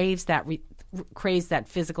actually craves that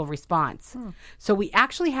physical response. So we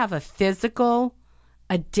actually have a physical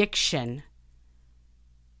addiction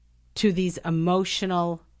to these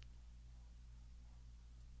emotional,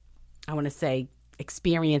 I want to say,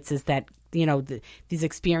 experiences that, these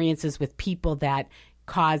experiences with people that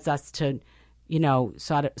cause us to,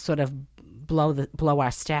 sort of blow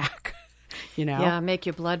our stack. Yeah, make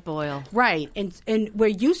your blood boil. Right. And we're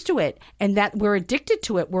used to it, and that we're addicted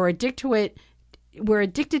to it. We're addicted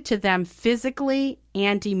to them physically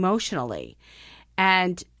and emotionally.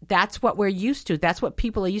 And that's what we're used to. That's what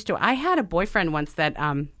people are used to. I had a boyfriend once that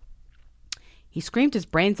he screamed his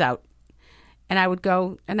brains out. And I would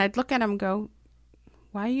go, and I'd look at him and go,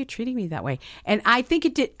 why are you treating me that way? And I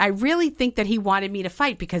really think that he wanted me to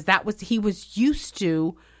fight, because he was used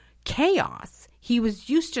to chaos. He was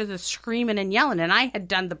used to the screaming and yelling, and I had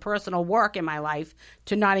done the personal work in my life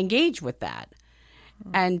to not engage with that.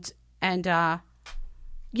 And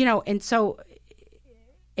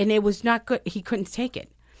it was not good. He couldn't take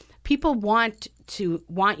it. People want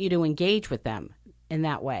you to engage with them in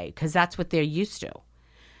that way, because that's what they're used to.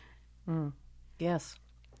 Yes.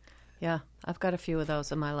 Yeah, I've got a few of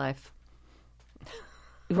those in my life.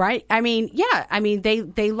 Right? I mean, yeah. I mean,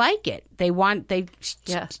 they like it. They want to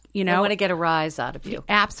get a rise out of you.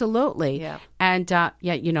 Absolutely. Yeah. And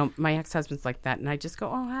my ex-husband's like that, and I just go,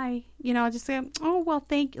 oh, hi. I'll just say, oh, well,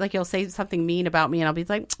 thank you. Like, he'll say something mean about me, and I'll be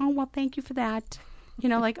like, oh, well, thank you for that.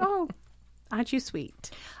 Like, oh, aren't you sweet?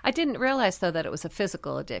 I didn't realize, though, that it was a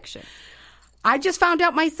physical addiction. I just found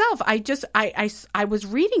out myself. I was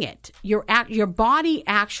reading it. Your body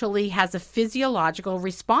actually has a physiological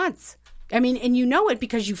response. I mean, and you know it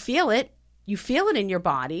because you feel it. You feel it in your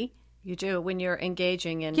body. You do when you're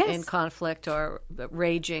engaging in conflict or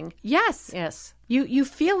raging. Yes. Yes. You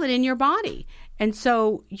feel it in your body. And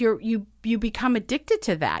so you become addicted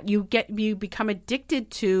to that. You become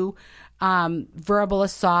addicted to verbal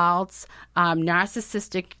assaults,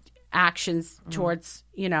 narcissistic actions towards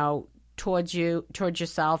yourself,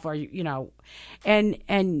 or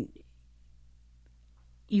and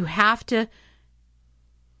you have to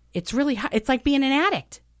it's really hard. It's like being an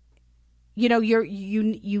addict. You know, you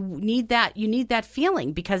need that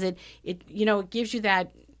feeling because it gives you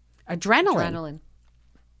that adrenaline.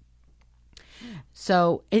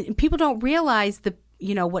 So people don't realize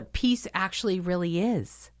what peace actually really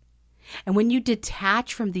is. And when you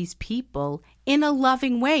detach from these people in a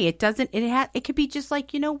loving way, it could be just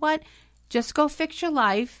like, you know what? Just go fix your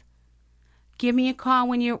life. Give me a call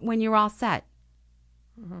when you're all set.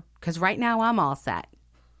 Because right now I'm all set.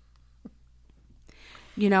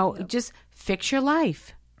 Just fix your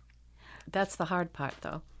life. That's the hard part,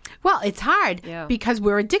 though. Well, it's hard because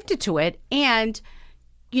we're addicted to it. And,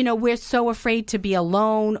 we're so afraid to be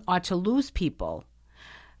alone or to lose people.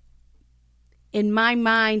 In my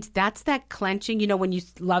mind, that's that clenching, when you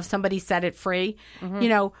love somebody, set it free.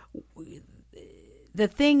 The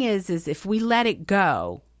thing is if we let it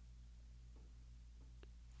go,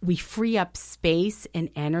 we free up space and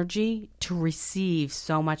energy to receive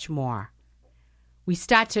so much more. We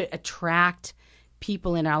start to attract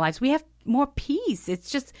people in our lives. We have more peace.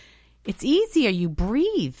 It's easier. You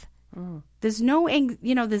breathe. There's no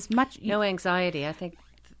anxiety. I think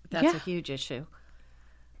that's a huge issue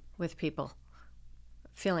with people.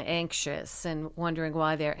 Feeling anxious and wondering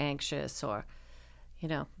why they're anxious or,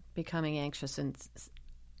 becoming anxious in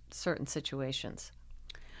certain situations.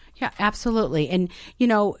 Yeah, absolutely. And,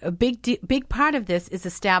 a big part of this is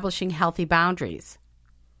establishing healthy boundaries.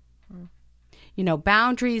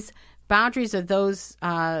 Boundaries are those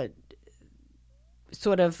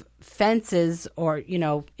sort of fences or,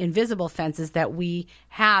 invisible fences that we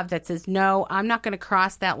have that says, no, I'm not going to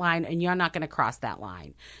cross that line and you're not going to cross that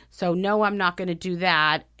line. So, no, I'm not going to do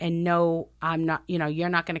that. And no, I'm not, you're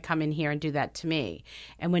not going to come in here and do that to me.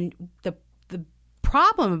 And when the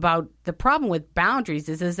problem with boundaries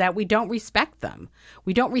is that we don't respect them.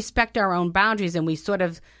 We don't respect our own boundaries and we sort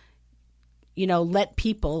of, let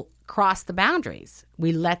people cross the boundaries.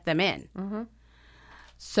 We let them in.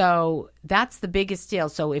 So that's the biggest deal.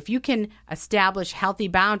 So if you can establish healthy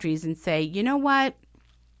boundaries and say, you know what,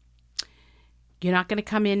 you're not going to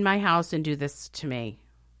come in my house and do this to me.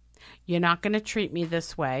 You're not going to treat me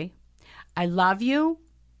this way. I love you.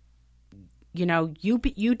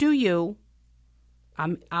 You do you.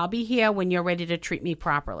 I'll be here when you're ready to treat me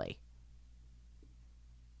properly.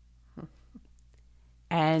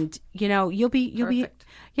 And you'll be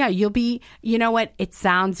you know what? It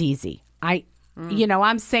sounds easy.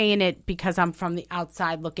 I'm saying it because I'm from the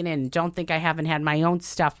outside looking in. Don't think I haven't had my own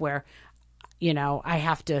stuff where, I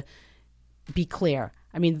have to be clear.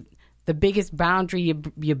 I mean, the biggest boundary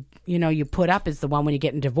you put up is the one when you're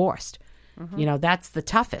getting divorced. That's the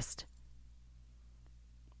toughest.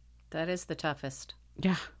 That is the toughest.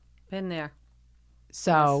 Yeah. Been there.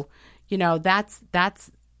 So, yes.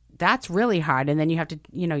 That's really hard. And then you have to,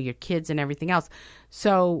 your kids and everything else.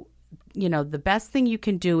 So, the best thing you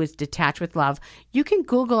can do is detach with love. You can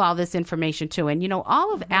Google all this information too. And,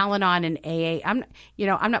 all of Al-Anon and AA, I'm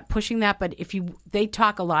not pushing that, but they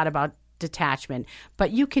talk a lot about detachment,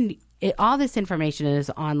 but all this information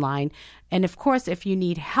is online. And of course, if you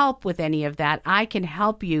need help with any of that, I can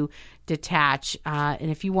help you detach.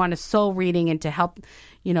 And if you want a soul reading and to help,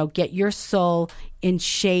 get your soul in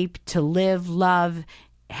shape to live, love,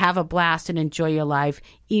 have a blast and enjoy your life,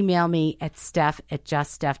 email me at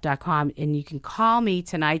steph@juststeph.com. And you can call me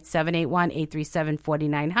tonight,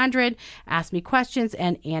 781-837-4900. Ask me questions.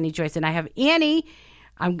 And Annie Joyce. And I have Annie.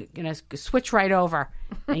 I'm going to switch right over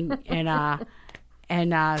and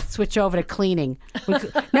switch over to cleaning.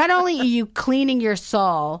 Not only are you cleaning your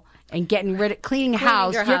soul and getting rid of cleaning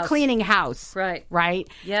house, you're cleaning house. Right?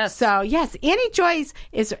 Yes. So, yes, Annie Joyce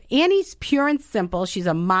Annie's pure and simple. She's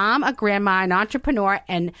a mom, a grandma, an entrepreneur,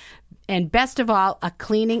 and best of all, a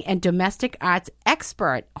cleaning and domestic arts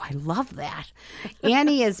expert. Oh, I love that.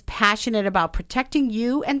 Annie is passionate about protecting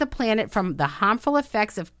you and the planet from the harmful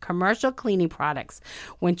effects of commercial cleaning products.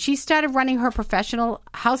 When she started running her professional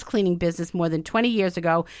house cleaning business more than 20 years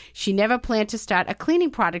ago, she never planned to start a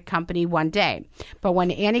cleaning product company one day. But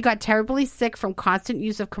when Annie got terribly sick from constant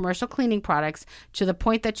use of commercial cleaning products to the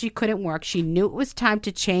point that she couldn't work, she knew it was time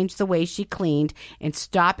to change the way she cleaned and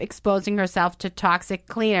stop exposing herself to toxic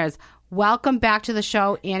cleaners. Welcome back to the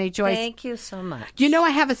show, Annie Joyce. Thank you so much. I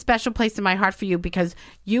have a special place in my heart for you because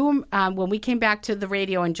you, when we came back to the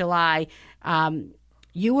radio in July,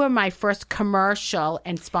 you were my first commercial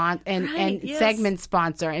and segment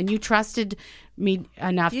sponsor, and you trusted me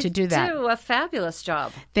enough to do that. You do a fabulous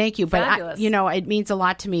job. Thank you. Fabulous. But it means a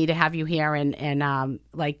lot to me to have you here, and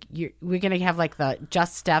we're going to have like the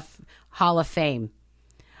Just Steph Hall of Fame.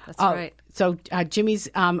 That's right. So Jimmy's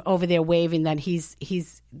over there waving that he's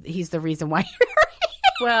the reason why you're here.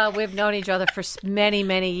 Well, we've known each other for many,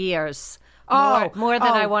 many years. More than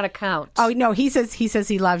I want to count. Oh no, he says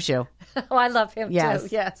he loves you. Oh, I love him too.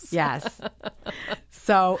 Yes.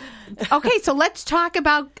 So, okay, so let's talk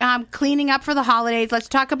about cleaning up for the holidays. Let's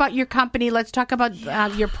talk about your company. Let's talk about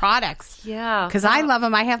your products. Yeah, because I love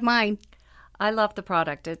them. I have mine. I love the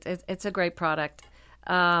product. It's a great product.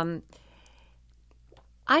 I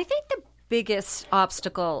think the biggest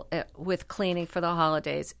obstacle with cleaning for the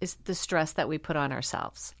holidays is the stress that we put on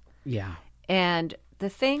ourselves. Yeah. And the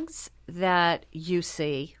things that you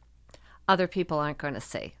see, other people aren't going to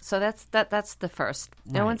see. So that's the first.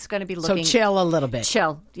 Right. No one's going to be looking. So chill a little bit.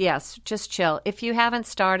 Chill, yes, just chill. If you haven't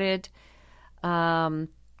started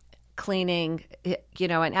cleaning,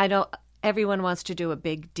 and I know everyone wants to do a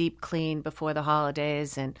big, deep clean before the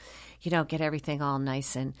holidays and, get everything all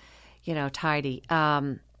nice and, tidy.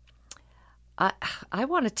 I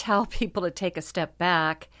want to tell people to take a step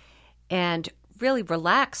back and really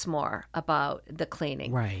relax more about the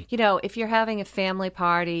cleaning. Right. If you're having a family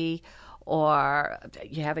party or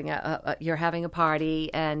you're having a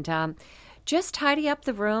party, and just tidy up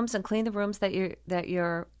the rooms and clean the rooms that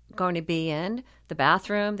you're going to be in, the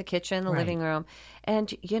bathroom, the kitchen, the living room,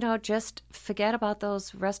 and just forget about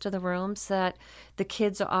those rest of the rooms that the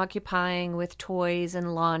kids are occupying with toys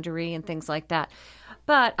and laundry and things like that.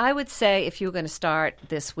 But I would say if you were going to start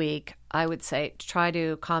this week, I would say try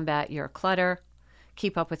to combat your clutter,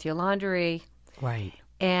 keep up with your laundry. Right.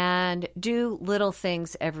 And do little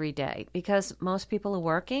things every day because most people are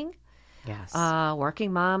working. Yes.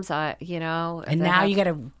 Working moms, And now you got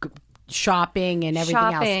to shopping and everything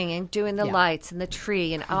else. Shopping and doing the lights and the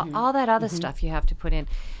tree and all that other stuff you have to put in.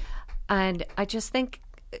 And I just think,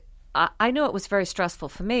 I know it was very stressful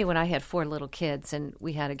for me when I had 4 little kids and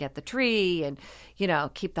we had to get the tree and,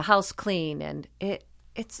 keep the house clean. And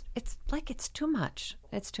it's like it's too much.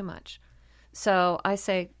 It's too much. So I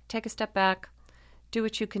say take a step back. Do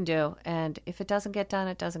what you can do, and if it doesn't get done,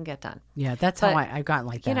 it doesn't get done. Yeah, that's how I've gotten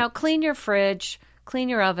like that. Clean your fridge, clean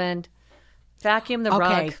your oven, vacuum the rug.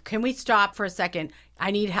 Okay, can we stop for a second?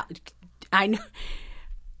 I need help. I know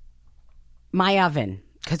my oven,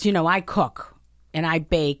 because I cook and I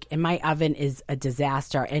bake, and my oven is a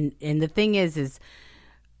disaster. And the thing is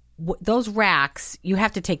those racks, you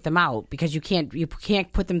have to take them out because you can't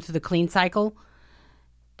put them through the clean cycle.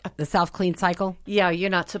 The self-clean cycle? Yeah, you're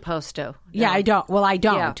not supposed to. No. Yeah, I don't. Well, I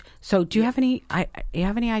don't. Yeah. So, do you have any? You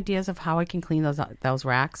have any ideas of how I can clean those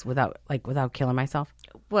racks without killing myself?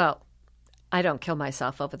 Well, I don't kill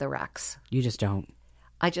myself over the racks. You just don't.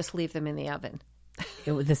 I just leave them in the oven.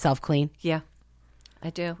 The self-clean? Yeah, I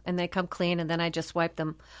do, and they come clean, and then I just wipe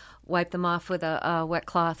them off with a wet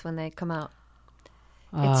cloth when they come out.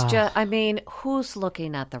 It's just, who's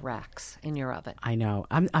looking at the racks in your oven? I know.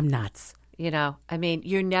 I'm nuts.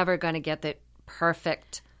 You're never going to get it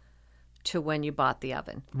perfect to when you bought the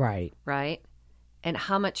oven. Right. Right? And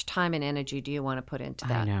how much time and energy do you want to put into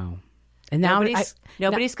that? I know. And now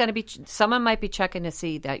nobody's going to be, someone might be checking to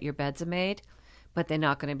see that your beds are made, but they're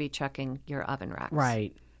not going to be checking your oven racks.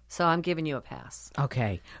 Right. So I'm giving you a pass.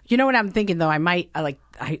 Okay. You know what I'm thinking, though? I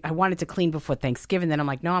wanted to clean before Thanksgiving. Then I'm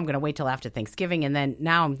like, no, I'm going to wait till after Thanksgiving. And then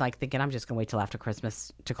now I'm like thinking I'm just going to wait till after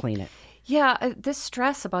Christmas to clean it. Yeah. This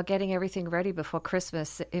stress about getting everything ready before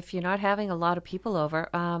Christmas, if you're not having a lot of people over,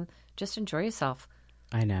 just enjoy yourself.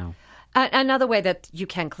 I know. Another way that you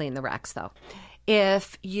can clean the racks, though,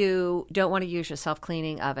 if you don't want to use your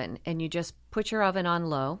self-cleaning oven and you just put your oven on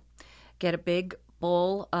low, get a big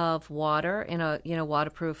bowl of water in a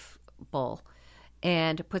waterproof bowl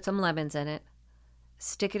and put some lemons in it,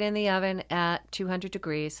 stick it in the oven at 200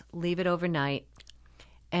 degrees, leave it overnight,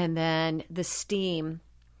 and then the steam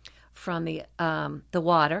from the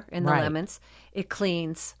water and the lemons, it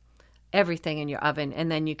cleans everything in your oven,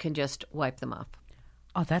 and then you can just wipe them off.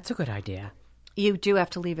 Oh, that's a good idea. You do have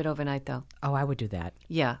to leave it overnight, though. Oh, I would do that.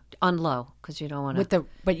 Yeah, on low, because you don't want to.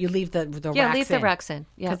 But you leave the racks in. Yeah, leave the racks in.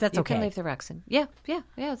 Yeah, because that's okay. You can leave the racks in. Yeah,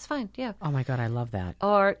 it's fine. Yeah. Oh my God, I love that.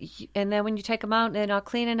 And then when you take them out and they're not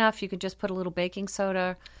clean enough, you can just put a little baking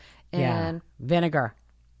soda and vinegar.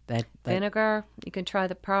 Vinegar. You can try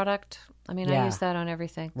the product. I use that on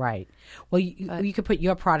everything. Right. Well, you could put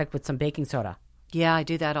your product with some baking soda. Yeah, I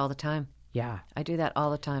do that all the time. Yeah, I do that all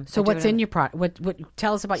the time. So what's in your product? What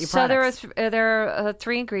tell us about your products? So there are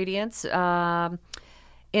 3 ingredients in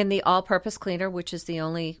the all-purpose cleaner, which is the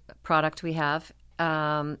only product we have.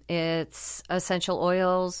 It's essential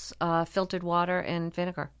oils, filtered water, and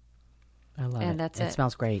vinegar. I love it. And that's it. It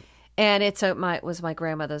smells great. And it was my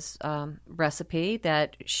grandmother's recipe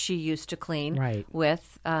that she used to clean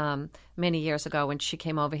with many years ago when she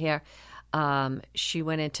came over here. She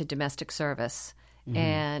went into domestic service.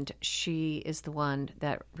 And she is the one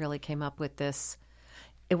that really came up with this.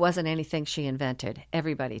 It wasn't anything she invented.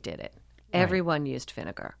 Everybody did it. Everyone used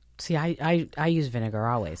vinegar. See, I use vinegar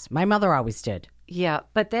always. My mother always did. Yeah,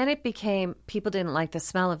 but then it became people didn't like the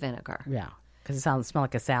smell of vinegar. Yeah, because it smelled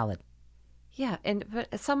like a salad. Yeah,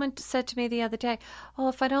 but someone said to me the other day, "Oh,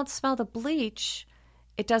 if I don't smell the bleach,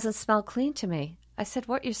 it doesn't smell clean to me." I said,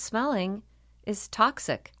 "What you're smelling is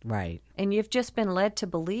toxic." Right. And you've just been led to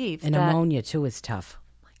believe and that... ammonia, too, is tough.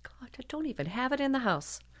 Oh, my God, I don't even have it in the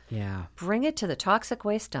house. Yeah. Bring it to the toxic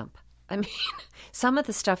waste dump. I mean, some of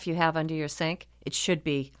the stuff you have under your sink, it should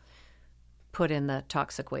be put in the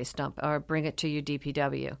toxic waste dump or bring it to your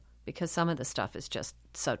DPW because some of the stuff is just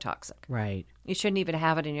so toxic. Right. You shouldn't even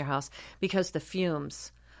have it in your house because the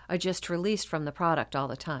fumes are just released from the product all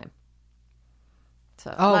the time.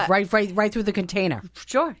 So, right through the container.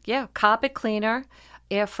 Sure, yeah. Carpet cleaner,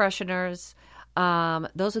 air fresheners,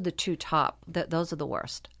 those are the two top. Those are the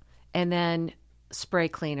worst. And then spray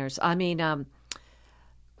cleaners. I mean,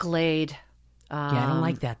 Glade. Yeah, I don't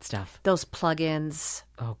like that stuff. Those plug-ins.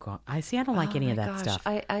 Oh, God. I don't like any of that stuff.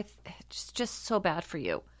 It's just so bad for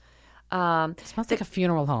you. It smells like a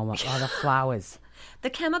funeral home, all the flowers. The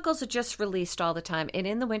chemicals are just released all the time. And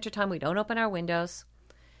in the wintertime, we don't open our windows,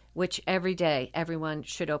 which every day everyone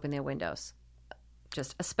should open their windows,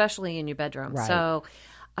 just especially in your bedroom. Right. So,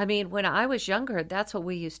 I mean, when I was younger, that's what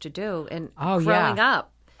we used to do. And growing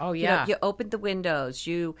up. Oh, yeah. You opened the windows.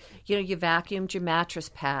 You vacuumed your mattress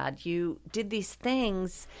pad. You did these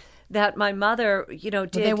things that my mother, did.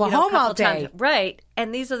 But they were home all day. Right.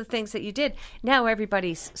 And these are the things that you did. Now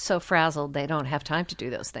everybody's so frazzled they don't have time to do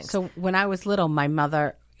those things. So when I was little, my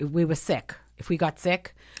mother, we were sick. If we got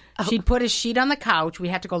sick, she'd put a sheet on the couch. We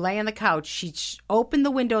had to go lay on the couch. She'd open the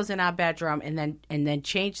windows in our bedroom and then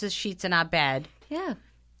change the sheets in our bed. Yeah.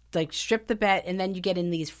 Like strip the bed, and then you get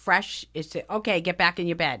in these fresh. Okay, get back in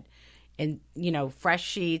your bed, and fresh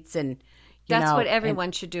sheets, and that's what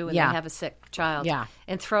everyone should do when they have a sick child. Yeah,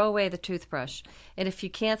 and throw away the toothbrush. And if you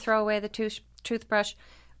can't throw away the toothbrush,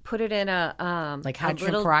 put it in a like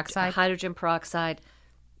hydrogen peroxide. Hydrogen peroxide.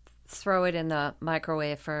 Throw it in the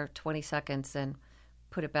microwave for 20 seconds and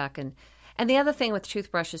put it back in. And the other thing with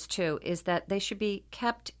toothbrushes too is that they should be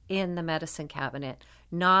kept in the medicine cabinet,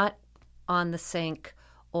 not on the sink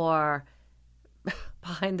or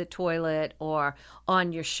behind the toilet or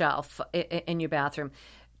on your shelf in your bathroom.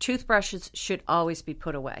 Toothbrushes should always be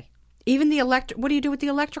put away. Even the electric. What do you do with the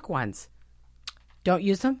electric ones? Don't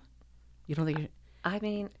use them? You don't think? I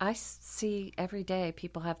mean, I see every day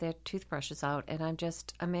people have their toothbrushes out, and I'm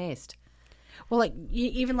just amazed. Well, like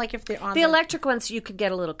even like if they're on the electric ones, you could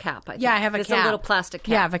get a little cap. I think. Yeah, I have a cap. It's a little plastic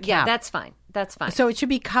cap. Yeah, I have a cap. Yeah, that's fine. That's fine. So it should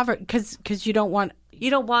be covered because you don't want. You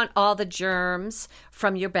don't want all the germs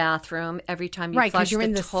from your bathroom every time you flush you're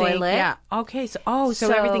in the toilet. Sink. Yeah. Okay. So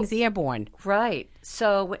everything's airborne. Right.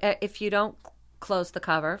 So if you don't close the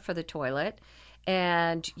cover for the toilet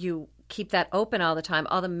and you keep that open all the time,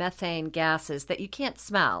 all the methane gases that you can't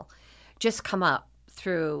smell just come up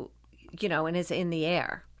through, and is in the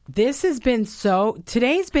air. Today's been so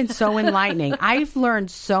enlightening. I've learned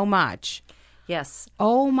so much. Yes.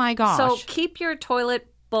 Oh my gosh. So keep your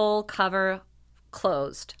toilet bowl cover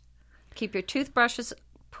closed. Keep your toothbrushes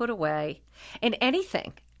put away. And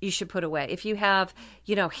anything you should put away. If you have,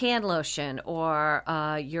 hand lotion or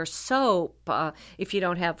your soap, if you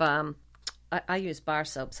don't have, I use bar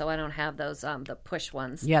soap, so I don't have those, the push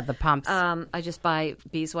ones. Yeah, the pumps. I just buy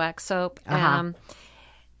beeswax soap.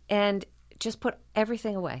 And just put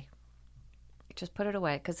everything away. Just put it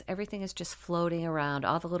away because everything is just floating around.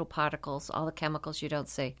 All the little particles, all the chemicals you don't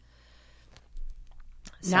see.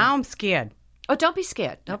 So. Now I'm scared. Oh, don't be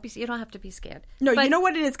scared. You don't have to be scared. No, you know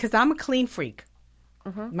what it is? Because I'm a clean freak.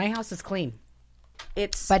 Mm-hmm. My house is clean.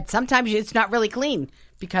 But sometimes it's not really clean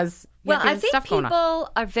because I think people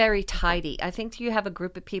are very tidy. I think you have a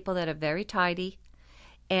group of people that are very tidy,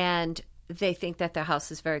 and they think that their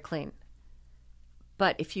house is very clean.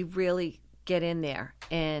 But if you really get in there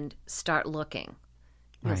and start looking,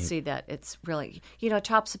 you'll see that it's really,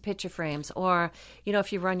 tops of picture frames or,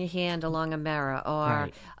 if you run your hand along a mirror or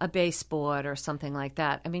a baseboard or something like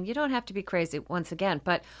that. I mean, you don't have to be crazy once again,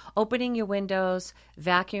 but opening your windows,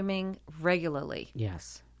 vacuuming regularly.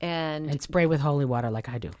 Yes. And spray with holy water like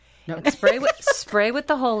I do. No. And spray with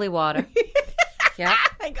the holy water. Yeah.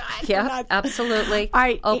 Oh my God. Yeah, absolutely.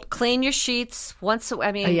 Clean your sheets once.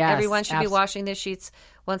 Everyone should be washing their sheets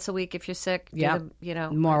once a week if you're sick. Yeah.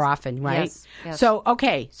 More often, right? Yes.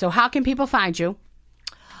 So how can people find you?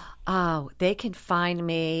 Oh, they can find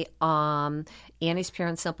me on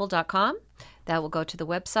AnniesPureandSimple.com. That will go to the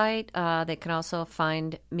website. They can also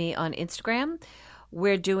find me on Instagram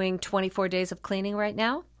we're doing 24 days of cleaning right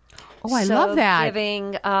now. Oh, I love that.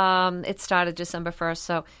 Giving, it started December 1st,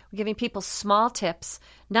 so we're giving people small tips,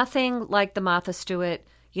 nothing like the Martha Stewart,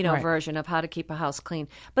 Right. version of how to keep a house clean,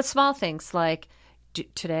 but small things like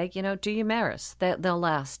today, do your mirrors. They'll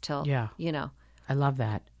last till, I love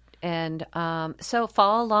that. And so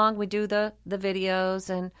follow along. We do the videos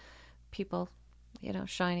and people,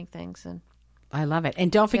 shining things. And I love it. And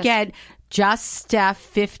don't forget, Just Steph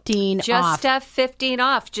 15 off. Just Steph 15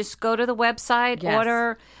 off. Just go to the website, Yes.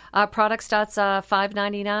 order. Product starts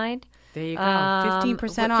 $5.99. There you go.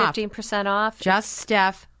 15% off. 15% off. Just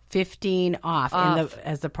Steph 15 off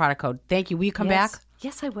as the product code. Thank you. Will you come back?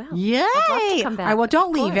 Yes, I will. Yay! I'd love to come back. All right, well, don't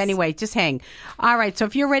Of leave course. anyway. Just hang. All right, so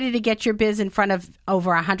if you're ready to get your biz in front of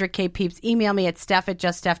over 100K peeps, email me at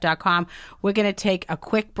steph@juststeph.com. We're going to take a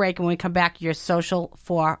quick break, and when we come back, your social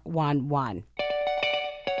 411.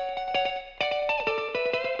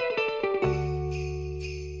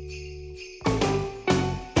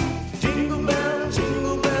 Jingle bell,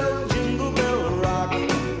 jingle bell, jingle bell rock.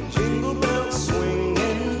 Jingle bells swing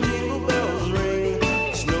and jingle bells ring.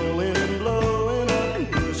 Snowing and blowing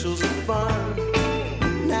up bushels of fun.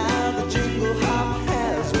 Now the jingle hop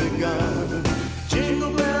has begun.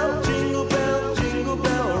 Jingle bell, jingle bell, jingle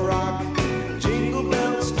bell rock. Jingle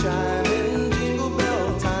bells chiming, jingle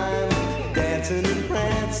bell time. Dancing and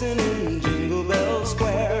prancing in Jingle Bell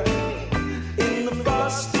Square. In the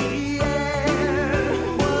frosty air.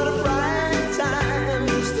 What a bright time,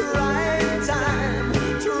 it's the right time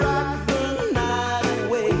to rock the night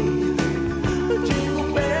away.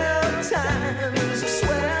 Jingle bell time is a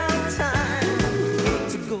swell time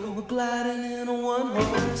to go gliding in a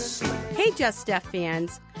one-horse sleigh. Hey, Just Steph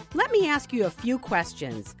fans, let me ask you a few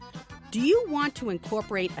questions. Do you want to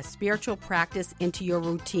incorporate a spiritual practice into your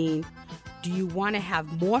routine? Do you want to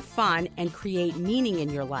have more fun and create meaning in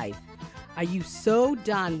your life? Are you so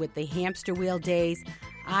done with the hamster wheel days?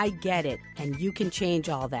 I get it, and you can change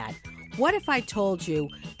all that. What if I told you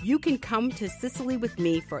you can come to Sicily with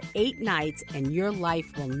me for 8 nights and your life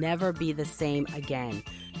will never be the same again?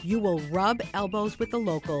 You will rub elbows with the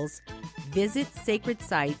locals, visit sacred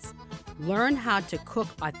sites, learn how to cook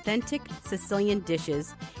authentic Sicilian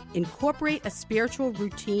dishes, incorporate a spiritual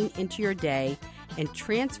routine into your day, and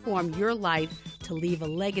transform your life to leave a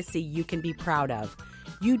legacy you can be proud of.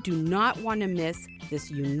 You do not want to miss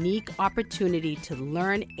this unique opportunity to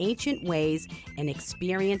learn ancient ways and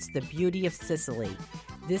experience the beauty of Sicily.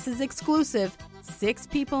 This is exclusive, 6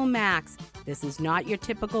 people max. This is not your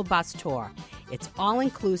typical bus tour. It's all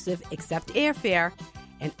inclusive except airfare,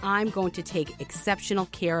 and I'm going to take exceptional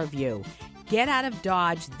care of you. Get out of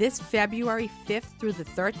Dodge this February 5th through the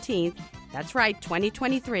 13th. That's right,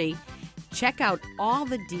 2023. Check out all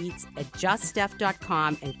the deets at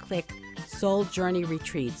juststeph.com and click Soul Journey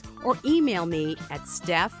Retreats, or email me at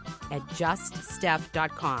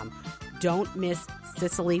steph@juststeph.com. Don't miss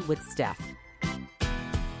Sicily with Steph.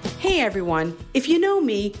 Hey everyone, if you know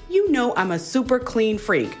me, you know I'm a super clean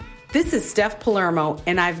freak. This is Steph Palermo,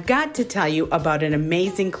 and I've got to tell you about an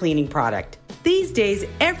amazing cleaning product. These days,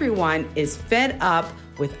 everyone is fed up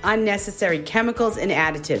with unnecessary chemicals and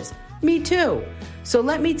additives. Me too. So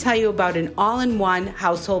let me tell you about an all-in-one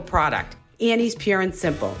household product, Annie's Pure and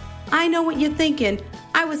Simple. I know what you're thinking.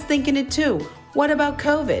 I was thinking it too. What about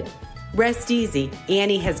COVID? Rest easy.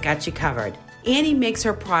 Annie has got you covered. Annie makes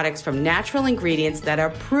her products from natural ingredients that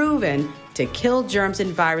are proven to kill germs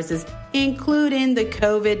and viruses, including the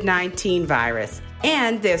COVID-19 virus.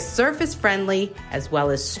 And they're surface-friendly as well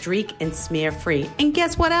as streak and smear-free. And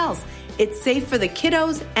guess what else? It's safe for the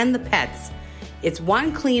kiddos and the pets. It's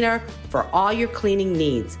one cleaner for all your cleaning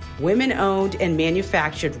needs. Women-owned and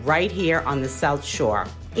manufactured right here on the South Shore.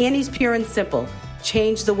 Annie's Pure and Simple.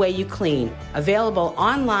 Change the way you clean. Available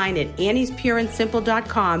online at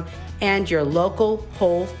anniespureandsimple.com and your local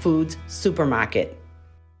Whole Foods supermarket.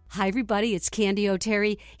 Hi, everybody. It's Candy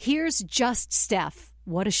O'Terry. Here's Just Steph.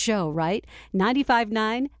 What a show, right?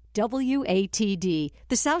 95.9 WATD,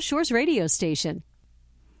 the South Shore's radio station.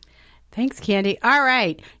 Thanks, Candy. All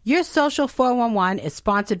right. Your Social 411 is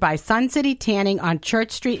sponsored by Sun City Tanning on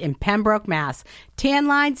Church Street in Pembroke, Mass. Tan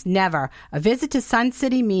lines, never. A visit to Sun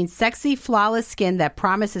City means sexy, flawless skin that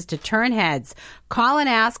promises to turn heads. Call and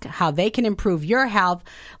ask how they can improve your health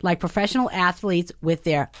like professional athletes with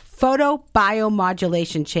their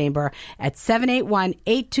photobiomodulation chamber at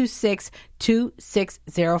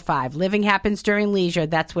 781-826-2605. Living happens during leisure.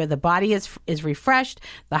 That's where the body is refreshed,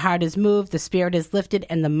 the heart is moved, the spirit is lifted,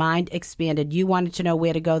 and the mind expanded. You wanted to know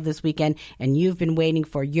where to go this weekend, and you've been waiting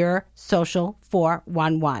for your Social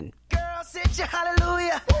 411. Girl, sit your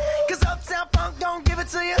hallelujah. Cause Uptown Funk don't give it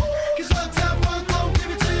to you. Cause Uptown Funk don't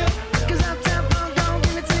give it to you. Cause Uptown Funk don't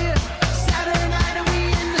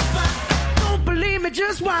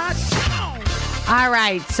All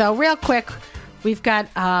right, so real quick, we got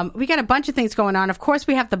a bunch of things going on. Of course,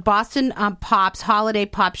 we have the Boston Pops Holiday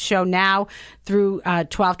Pop Show now through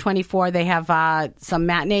 12/24. They have some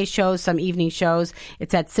matinee shows, some evening shows.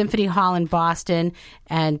 It's at Symphony Hall in Boston,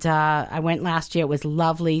 and I went last year. It was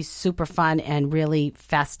lovely, super fun, and really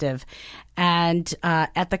festive. And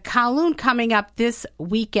at the Kowloon coming up this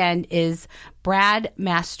weekend is Brad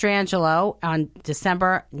Mastrangelo on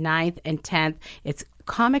December 9th and 10th. It's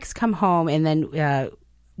Comics Come Home, and then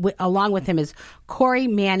along with him is Corey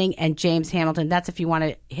Manning and James Hamilton. That's if you want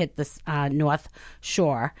to hit the North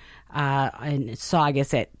Shore in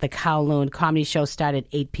Saugus at the Kowloon. Comedy show started at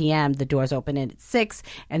 8 p.m. The doors open at 6,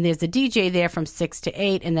 and there's a DJ there from 6 to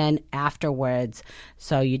 8, and then afterwards.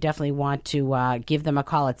 So you definitely want to give them a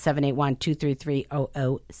call at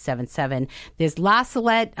 781-233-0077. There's La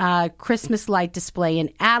Salette Christmas light display in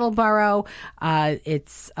Attleboro.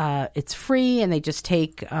 It's free, and they just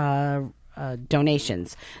take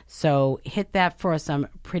donations. So hit that for some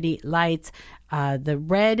pretty lights. The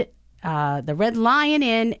Red Lion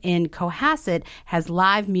Inn in Cohasset has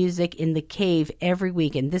live music in the cave every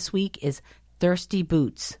week, and this week is Thirsty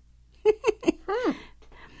Boots.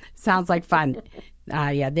 Sounds like fun.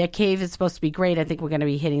 Yeah, their cave is supposed to be great. I think we're going to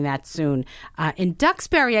be hitting that soon. In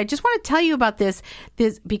Duxbury, I just want to tell you about this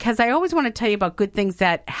because I always want to tell you about good things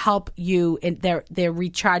that help you. And they're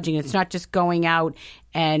recharging. It's not just going out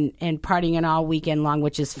and partying all weekend long,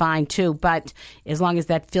 which is fine too. But as long as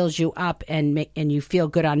that fills you up and you feel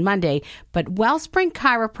good on Monday. But Wellspring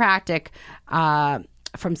Chiropractic.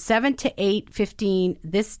 From 7 to 8:15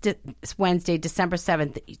 this Wednesday, December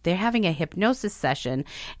 7th, they're having a hypnosis session,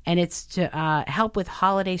 and it's to help with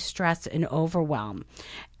holiday stress and overwhelm.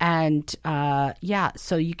 And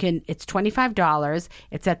so you can. It's $25.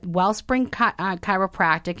 It's at Wellspring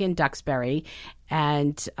Chiropractic in Duxbury,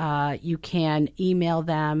 and you can email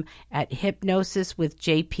them at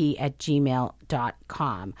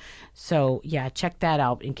hypnosiswithjp@gmail.com. So yeah, check that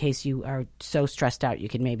out in case you are so stressed out. You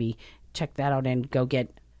can maybe check that out and go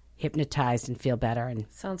get hypnotized and feel better. And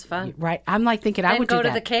sounds fun, right? I'm like thinking I would go do that.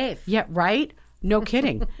 to the cave. Yeah, right. No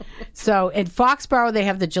kidding. So in Foxborough, they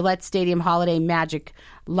have the Gillette Stadium Holiday Magic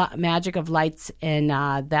of Lights, and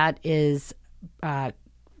that is the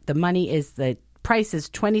price is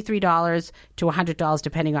 $23 to $100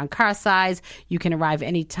 depending on car size. You can arrive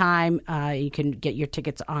anytime. You can get your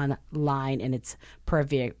tickets online, and it's per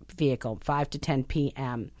vehicle, 5 to 10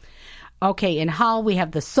 p.m. Okay, in Hull, we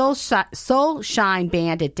have the Soul Shine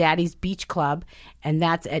Band at Daddy's Beach Club, and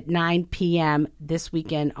that's at 9 p.m. this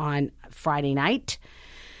weekend on Friday night.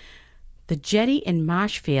 The Jetty in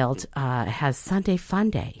Marshfield has Sunday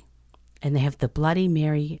Fun Day, and they have the Bloody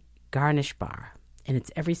Mary Garnish Bar, and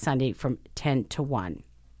it's every Sunday from 10 to 1.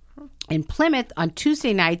 In Plymouth, on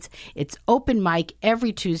Tuesday nights, it's open mic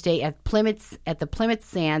every Tuesday at the Plymouth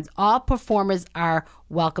Sands. All performers are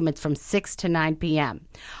welcome. It's from 6 to 9 p.m.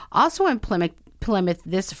 Also in Plymouth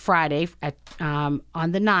this Friday on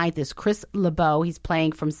the 9th is Chris LeBeau. He's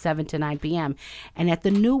playing from 7 to 9 p.m. And at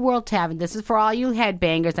the New World Tavern, this is for all you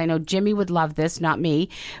headbangers. I know Jimmy would love this, not me,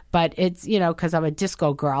 but it's, because I'm a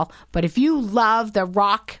disco girl. But if you love the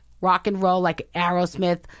rock and roll like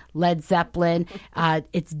Aerosmith, Led Zeppelin.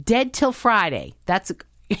 It's Dead Till Friday.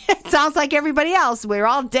 It sounds like everybody else. We're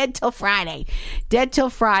all dead till Friday. Dead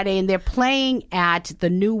Till Friday, and they're playing at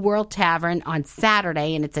the New World Tavern on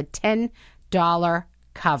Saturday, and it's a $10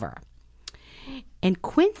 cover. In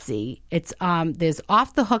Quincy, it's there's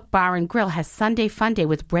Off the Hook Bar and Grill has Sunday Fun Day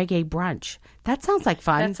with reggae brunch. That sounds like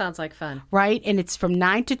fun. That sounds like fun. Right? And it's from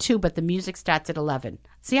 9 to 2, but the music starts at 11.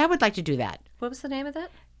 See, I would like to do that. What was the name of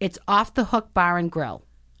that? It's Off the Hook Bar and Grill.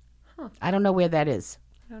 Huh. I don't know where that is.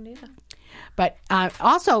 I don't either. But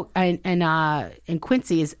also in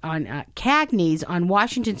Quincy is on Cagney's on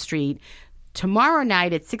Washington Street. Tomorrow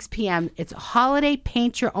night at 6 p.m., it's Holiday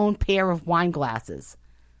Paint Your Own Pair of Wine Glasses.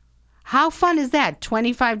 How fun is that?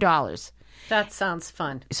 $25. That sounds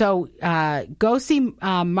fun. So go see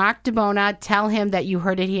Mark DeBona. Tell him that you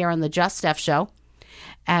heard it here on the Just Steph Show.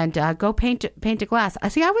 And go paint a glass.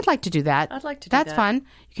 See, I would like to do that. I'd like to do that. That's fun.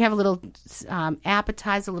 You can have a little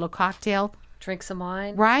appetizer, a little cocktail. Drink some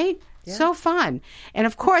wine. Right? Yeah. So fun. And,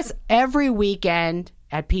 of course, every weekend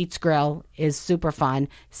at Pete's Grill is super fun.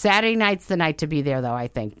 Saturday night's the night to be there, though, I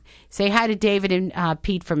think. Say hi to David and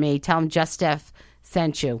Pete for me. Tell them Just Steph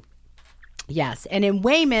sent you. Yes. And in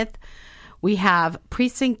Weymouth, we have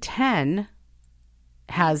Precinct 10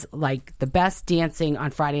 has, like, the best dancing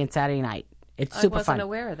on Friday and Saturday night. It's super fun. I wasn't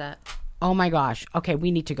aware of that. Oh, my gosh. Okay,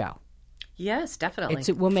 we need to go. Yes,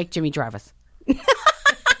 definitely. We'll make Jimmy drive us.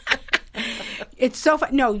 It's so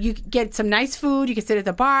fun. No, you get some nice food. You can sit at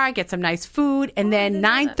the bar, get some nice food, and then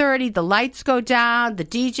 9:30, the lights go down, the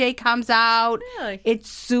DJ comes out. Really? It's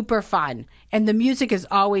super fun. And the music is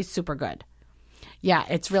always super good. Yeah,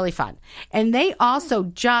 it's really fun. And they also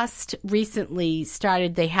just recently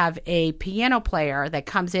started, they have a piano player that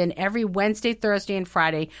comes in every Wednesday, Thursday, and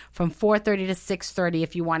Friday from 4:30 to 6:30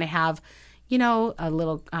 if you want to have, you know, a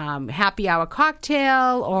little happy hour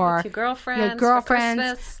cocktail or with your girlfriends,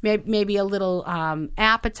 girlfriends, maybe a little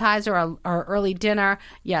appetizer or early dinner.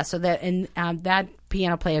 Yeah, so that that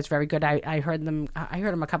piano player is very good. I heard him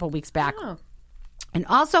a couple of weeks back. Oh. And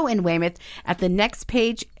also in Weymouth at the Next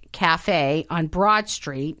Page Cafe on Broad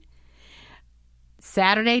Street,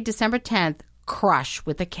 Saturday, December 10th, Crush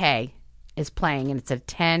with a K is playing, and it's a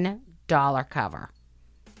 $10 cover.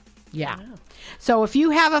 Yeah. Wow. So if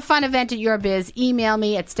you have a fun event at your biz, email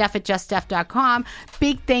me at steph@juststeph.com.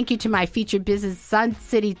 Big thank you to my featured business, Sun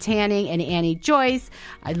City Tanning and Annie Joyce.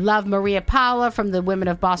 I love Maria Paula from the Women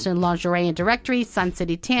of Boston Lingerie and Directory, Sun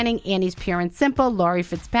City Tanning, Annie's Pure and Simple, Lori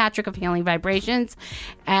Fitzpatrick of Healing Vibrations,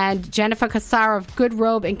 and Jennifer Cassara of Good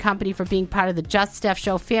Robe and Company for being part of the Just Steph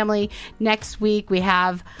Show family. Next week we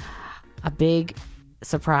have a big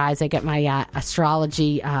surprise. I get my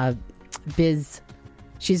astrology biz.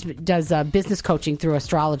 She does business coaching through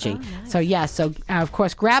astrology. Oh, nice. So of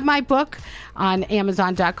course, grab my book on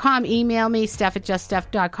Amazon.com. Email me,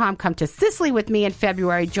 Steph@juststeph.com. Come to Sicily with me in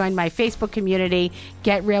February. Join my Facebook community,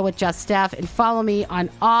 Get Real with Just Steph, and follow me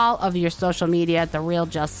on all of your social media at The Real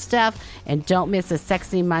Just Steph. And don't miss a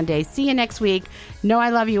Sexy Monday. See you next week. Know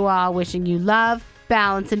I love you all. Wishing you love,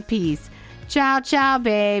 balance, and peace. Ciao, ciao,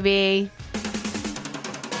 baby.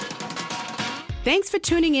 Thanks for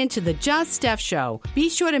tuning in to the Just Steph Show. Be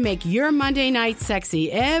sure to make your Monday night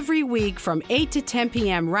sexy every week from 8 to 10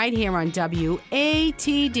 p.m. right here on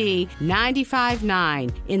WATD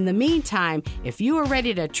 95.9. In the meantime, if you are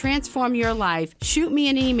ready to transform your life, shoot me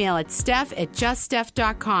an email at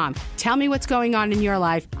steph@juststeph.com. Tell me what's going on in your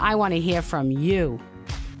life. I want to hear from you.